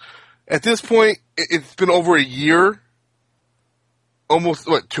servers. At this point, it's been over a year. Almost,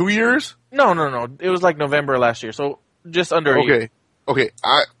 2 years? No. It was like November last year, so just under a year. Okay.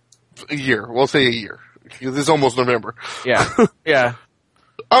 A year. We'll say a year. Because it's almost November. Yeah. Yeah.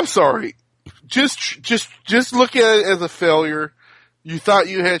 I'm sorry. Just look at it as a failure. You thought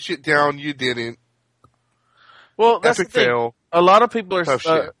you had shit down, you didn't. Well, that's Epic the thing. fail. A lot of people are... Tough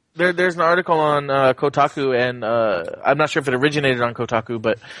shit. There's an article on Kotaku, and I'm not sure if it originated on Kotaku,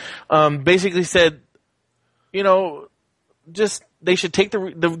 but basically said, just they should take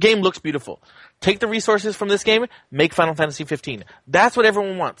the game looks beautiful. Take the resources from this game, make Final Fantasy 15. That's what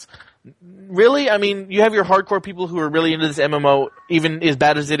everyone wants. Really, I mean, you have your hardcore people who are really into this MMO, even as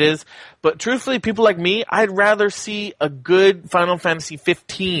bad as it is. But truthfully, people like me, I'd rather see a good Final Fantasy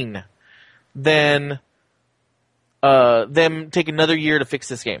 15 than them take another year to fix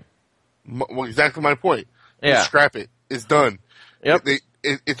this game. Well, exactly my point. Yeah. Just scrap it. It's done. Yep.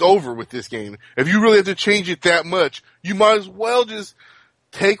 It's over with this game. If you really have to change it that much, you might as well just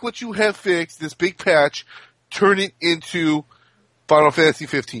take what you have fixed, this big patch, turn it into Final Fantasy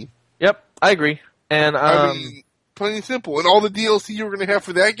 15. Yep, I agree. And I mean, plain and simple. And all the DLC you were going to have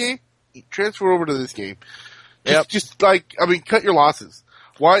for that game, transfer over to this game. Just cut your losses.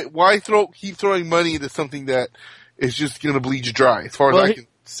 Why keep throwing money into something that is just going to bleed you dry? As far as I can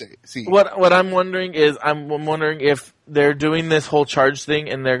see. What I'm wondering is, I'm wondering if they're doing this whole charge thing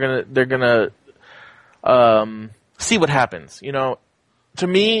and they're gonna see what happens. To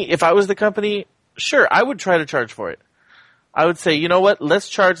me, if I was the company, sure, I would try to charge for it. I would say, you know what? Let's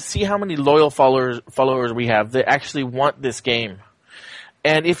charge. See how many loyal followers we have that actually want this game.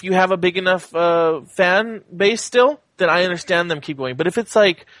 And if you have a big enough fan base still, then I understand them keep going. But if it's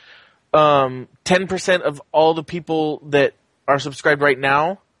like 10% of all the people that are subscribed right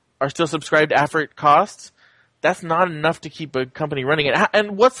now are still subscribed after it costs, that's not enough to keep a company running it.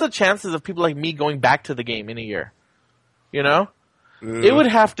 And what's the chances of people like me going back to the game in a year? It would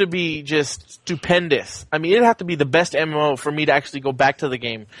have to be just stupendous. I mean, it'd have to be the best MMO for me to actually go back to the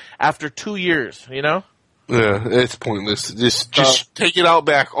game after 2 years, Yeah, it's pointless. Just take it out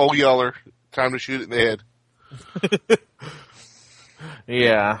back, all yeller. Time to shoot it in the head.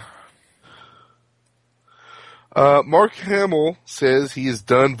 Yeah. Mark Hamill says he is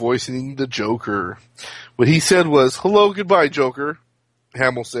done voicing the Joker. What he said was, "Hello, goodbye, Joker,"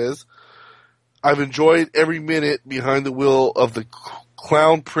 Hamill says. "I've enjoyed every minute behind the wheel of the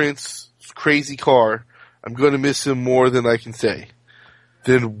Clown Prince's crazy car. I'm going to miss him more than I can say."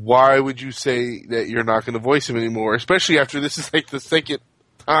 Then why would you say that you're not going to voice him anymore? Especially after this is like the second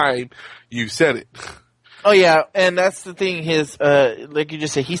time you said it. Oh yeah, and that's the thing. Like you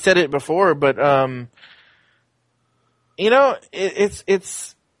just said, he said it before, but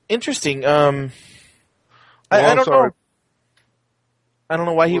it's interesting. I don't know. I don't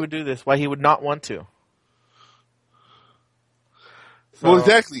know why he would do this. Why he would not want to. So, well,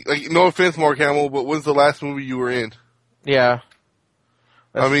 exactly. Like, no offense, Mark Hamill, but when's the last movie you were in? Yeah.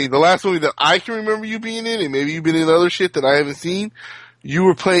 I mean, the last movie that I can remember you being in, and maybe you've been in other shit that I haven't seen, you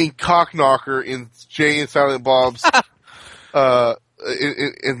were playing Cockknocker in Jay and Silent Bob's,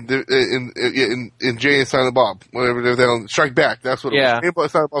 in Jay and Silent Bob, whatever the hell, Strike Back. That's what it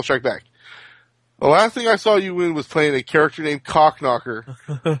was. Silent Bob Strike Back. The last thing I saw you in was playing a character named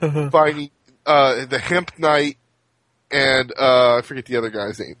Cockknocker, fighting the Hemp Knight, and I forget the other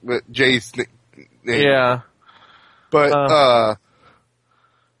guy's name, but Jay's name. Yeah. But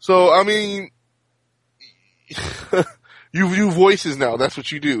so I mean, You do voices now. That's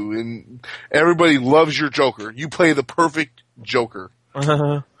what you do, and everybody loves your Joker. You play the perfect Joker.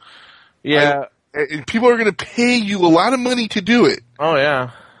 Yeah. And people are going to pay you a lot of money to do it. Oh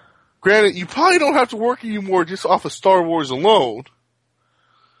yeah. Granted, you probably don't have to work anymore just off of Star Wars alone.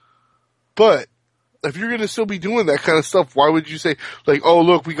 But if you're going to still be doing that kind of stuff, why would you say, like, oh,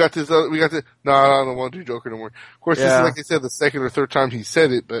 look, we got this. No, I don't want to do Joker no more. Of course, this is, like I said, the second or third time he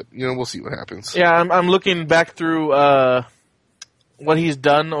said it, but, we'll see what happens. Yeah, I'm looking back through what he's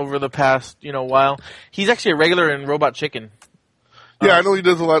done over the past, while. He's actually a regular in Robot Chicken. Yeah, I know he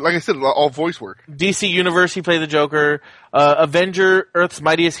does a lot. Like I said, all voice work. DC Universe, he played the Joker. Avenger, Earth's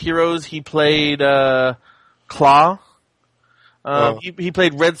Mightiest Heroes, he played Claw. He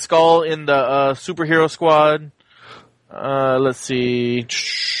played Red Skull in the Superhero Squad. Let's see.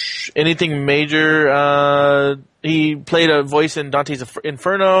 Anything major? He played a voice in Dante's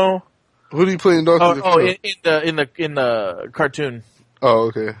Inferno. Who did he play in Dante's Inferno? In the cartoon. Oh,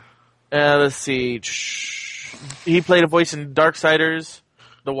 okay. Let's see. He played a voice in Darksiders,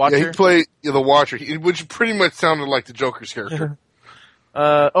 The Watcher. Yeah, he played The Watcher, which pretty much sounded like the Joker's character.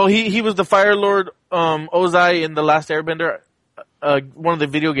 He was the Fire Lord Ozai in The Last Airbender, one of the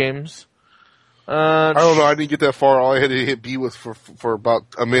video games. I don't know. I didn't get that far. All I had to hit B with for about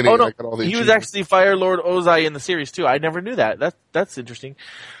a minute. Oh, no. I got all the He was actually Fire Lord Ozai in the series too. I never knew that. That's interesting.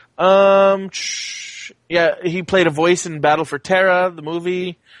 Yeah, he played a voice in Battle for Terra, the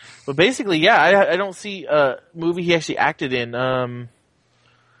movie. But basically, yeah, I don't see a movie he actually acted in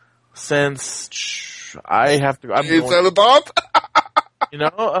since I have to. Is that a Bob?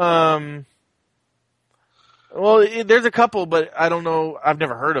 Well, there's a couple, but I don't know. I've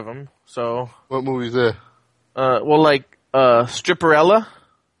never heard of them. So what movie is that? Stripperella.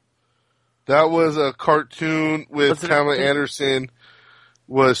 That was a cartoon with Pamela Anderson.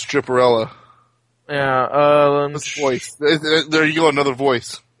 Was Stripperella? Yeah. Voice. There you go. Another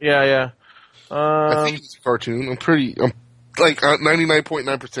voice. Yeah. I think it's a cartoon. I'm like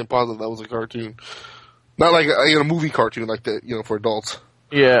 99.9% positive that was a cartoon. Not like a movie cartoon like that, for adults.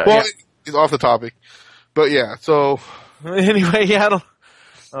 Yeah. Well, it's off the topic. But yeah, so. Anyway, yeah,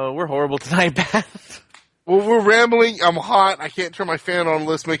 we're horrible tonight, Pat. Well, we're rambling. I'm hot. I can't turn my fan on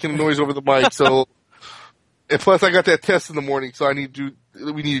unless making a noise over the mic, so. And plus, I got that test in the morning, so we need to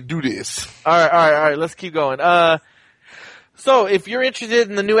do this. All right. Let's keep going. So, if you're interested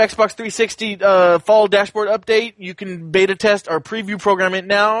in the new Xbox 360 fall dashboard update, you can beta test or preview program it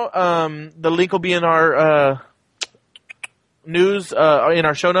now. The link will be in our news, in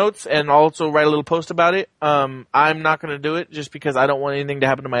our show notes, and I'll also write a little post about it. I'm not going to do it just because I don't want anything to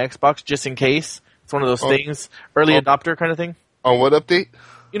happen to my Xbox, just in case. It's one of those things, early adopter kind of thing. On what update?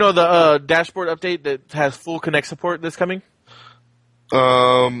 The dashboard update that has full Connect support that's coming.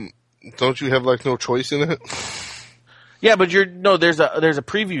 Don't you have no choice in it? Yeah, but there's a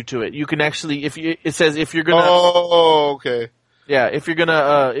preview to it. You can actually it says if you're gonna. Oh, okay. Yeah, if you're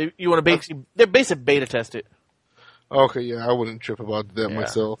gonna if you want to they're basically beta test it. Okay, yeah, I wouldn't trip about that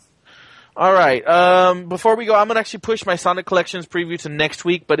myself. All right. Before we go, I'm gonna actually push my Sonic Collections preview to next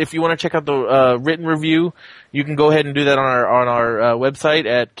week. But if you want to check out the written review, you can go ahead and do that on our website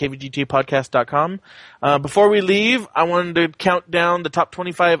at kvgtpodcast.com. Before we leave, I wanted to count down the top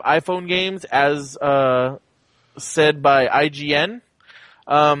 25 iPhone games as said by IGN.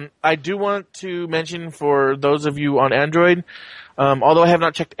 I do want to mention for those of you on Android, although I have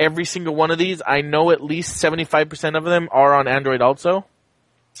not checked every single one of these, I know at least 75% of them are on Android also.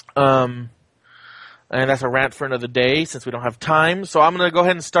 And that's a rant for another day since we don't have time. So I'm going to go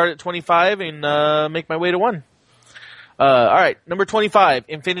ahead and start at 25 and make my way to 1. All right, number 25,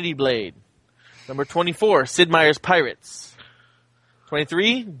 Infinity Blade. Number 24, Sid Meier's Pirates.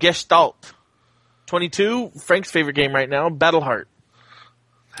 23, Gestalt. 22, Frank's favorite game right now, Battleheart.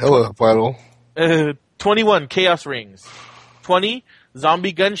 Hello, Battle. 21, Chaos Rings. 20,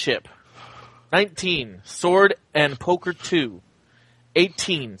 Zombie Gunship. 19, Sword and Poker 2.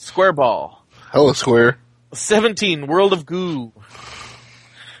 18, Square Ball. Hello, Square. 17, World of Goo.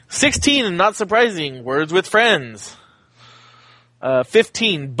 16, and not surprising, Words with Friends.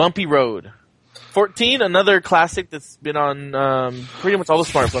 15, Bumpy Road. 14, another classic that's been on pretty much all the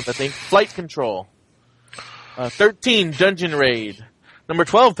smartphones, I think, Flight Control. 13, Dungeon Raid. Number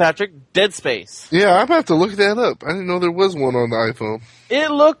 12, Patrick, Dead Space. Yeah, I'm about to look that up. I didn't know there was one on the iPhone. It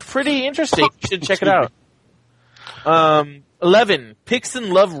looked pretty interesting. You should check it out. 11,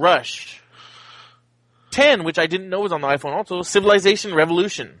 Pixin Love Rush. 10, which I didn't know was on the iPhone also, Civilization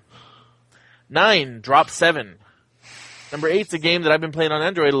Revolution. 9, Drop 7. Number 8 is a game that I've been playing on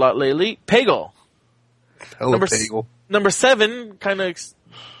Android a lot lately, Peggle. Hello, Peggle. Number 7, kind of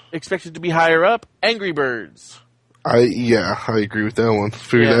expected to be higher up, Angry Birds. I agree with that one.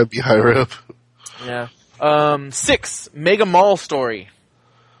 Figured Yeah. that'd be higher up. Yeah. 6, Mega Mall Story.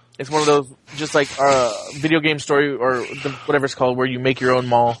 It's one of those, just like video game story or whatever it's called, where you make your own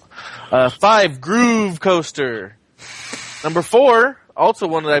mall. 5, Groove Coaster. Number 4, also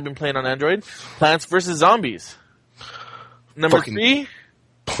one that I've been playing on Android, Plants vs. Zombies. Number Fucking 3,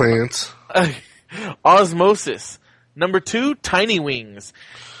 Plants. Osmosis. Number 2, Tiny Wings.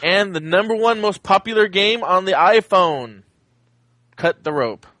 And the number 1 most popular game on the iPhone, Cut the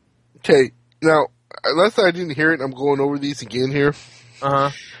Rope. Okay, now, unless I didn't hear it, I'm going over these again here.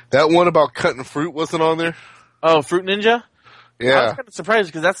 Uh-huh. That one about cutting fruit wasn't on there? Oh, Fruit Ninja? I was Yeah. kind of surprised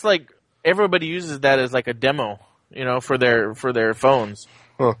because that's like, everybody uses that as like a demo, for their phones.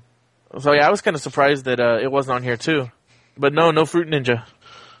 Huh. So yeah, I was kind of surprised that it wasn't on here too. But no Fruit Ninja.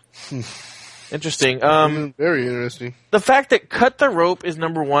 Interesting. Very interesting. The fact that Cut the Rope is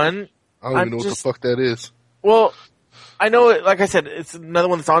number 1. I don't even know what the fuck that is. Well, I know it, like I said, it's another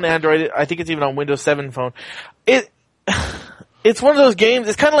one that's on Android. I think it's even on Windows 7 phone. It's one of those games,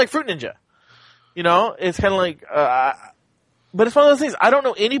 it's kind of like Fruit Ninja. It's kind of like, but it's one of those things, I don't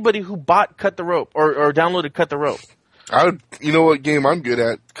know anybody who bought Cut the Rope or downloaded Cut the Rope. You know what game I'm good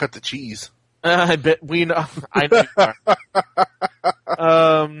at? Cut the cheese. I bet we know. I know you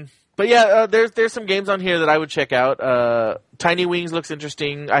are. But yeah, there's some games on here that I would check out. Tiny Wings looks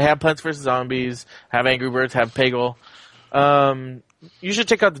interesting. I have Plants vs. Zombies, have Angry Birds, have Peggle. You should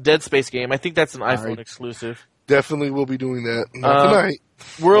check out the Dead Space game. I think that's an iPhone exclusive. Definitely will be doing that. Not tonight.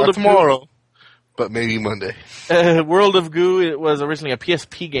 World Not of tomorrow. But maybe Monday. World of Goo, it was originally a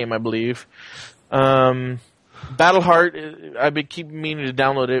PSP game, I believe. Battleheart, I've been keeping meaning to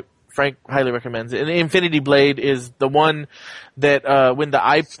download it. Frank highly recommends it. And Infinity Blade is the one that when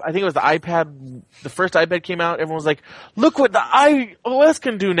I think it was the iPad, the first iPad came out, everyone was like, look what the iOS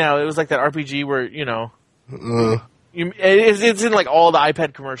can do now. It was like that RPG where, it's in like all the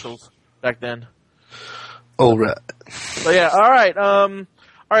iPad commercials back then. All right. But yeah, all right. All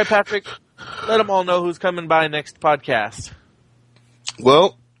right, Patrick, let them all know who's coming by next podcast.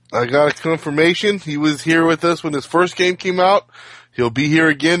 Well, I got a confirmation. He was here with us when his first game came out. He'll be here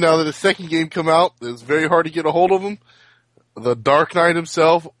again now that his second game come out. It's very hard to get a hold of him. The Dark Knight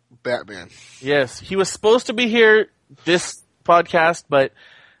himself, Batman. Yes, he was supposed to be here this podcast, but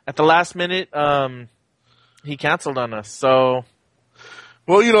at the last minute, he canceled on us. So,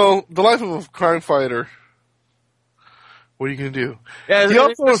 well, the life of a crime fighter. What are you going to do? Yeah, he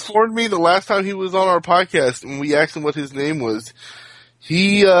also informed me the last time he was on our podcast, and we asked him what his name was.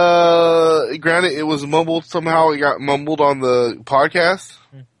 He, granted, it was mumbled somehow. It got mumbled on the podcast.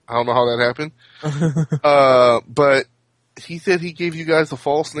 I don't know how that happened. But he said he gave you guys a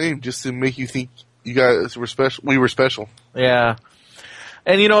false name just to make you think you guys were special. We were special. Yeah.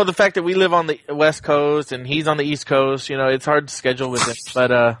 And the fact that we live on the West Coast and he's on the East Coast, it's hard to schedule with him.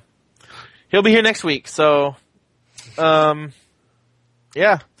 But, he'll be here next week. So,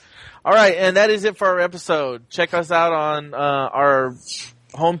 yeah. All right, and that is it for our episode. Check us out on our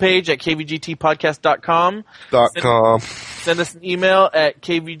homepage at kvgtpodcast.com. Send us an email at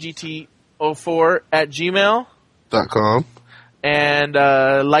kvgt04@gmail.com. And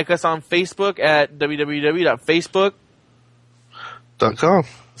like us on Facebook at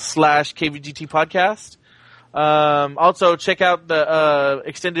www.facebook.com/kvgtpodcast. Also check out the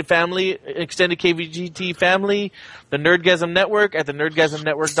extended KVGT family, the Nerdgasm Network at the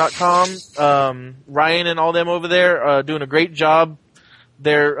nerdgasmnetwork.com. Ryan and all them over there doing a great job.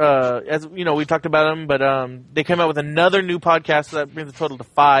 They're as we talked about them, but they came out with another new podcast, so that brings the total to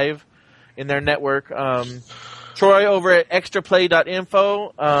 5 in their network. Troy over at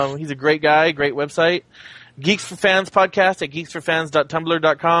extraplay.info. He's a great guy, great website. Geeks for Fans podcast at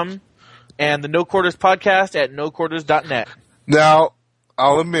geeksforfans.tumblr.com. And the No Quarters podcast at noquarters.net. Now,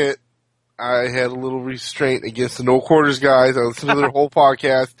 I'll admit, I had a little restraint against the No Quarters guys. I listened to their whole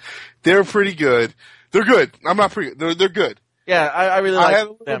podcast. They're pretty good. They're good. I'm not pretty good. They're good. Yeah, I really like them. I had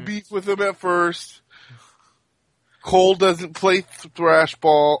a little beef with them at first. Cole doesn't play thrash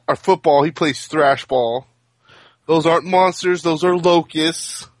ball or football. He plays thrash ball. Those aren't monsters. Those are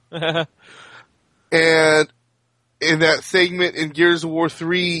locusts. And in that segment in Gears of War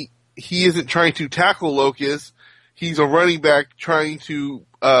 3, he isn't trying to tackle locusts. He's a running back trying to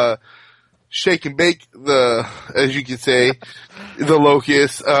shake and bake as you could say, the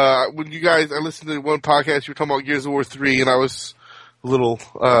locusts. When I listened to one podcast, you were talking about Gears of War 3, and I was a little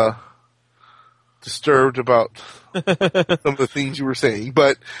disturbed about some of the things you were saying.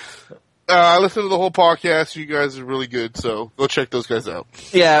 But I listened to the whole podcast. You guys are really good, so go check those guys out.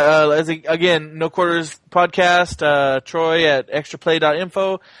 Yeah, again, No Quarters podcast, Troy at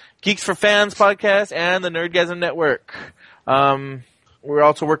extraplay.info. Geeks for Fans podcast and the Nerdgasm Network. We're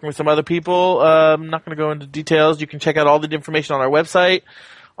also working with some other people. I'm not going to go into details. You can check out all the information on our website.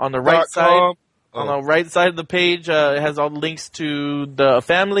 On the right side, on the right side of the page, it has all the links to the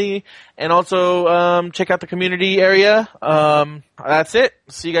family, and also check out the community area. That's it.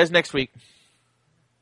 See you guys next week.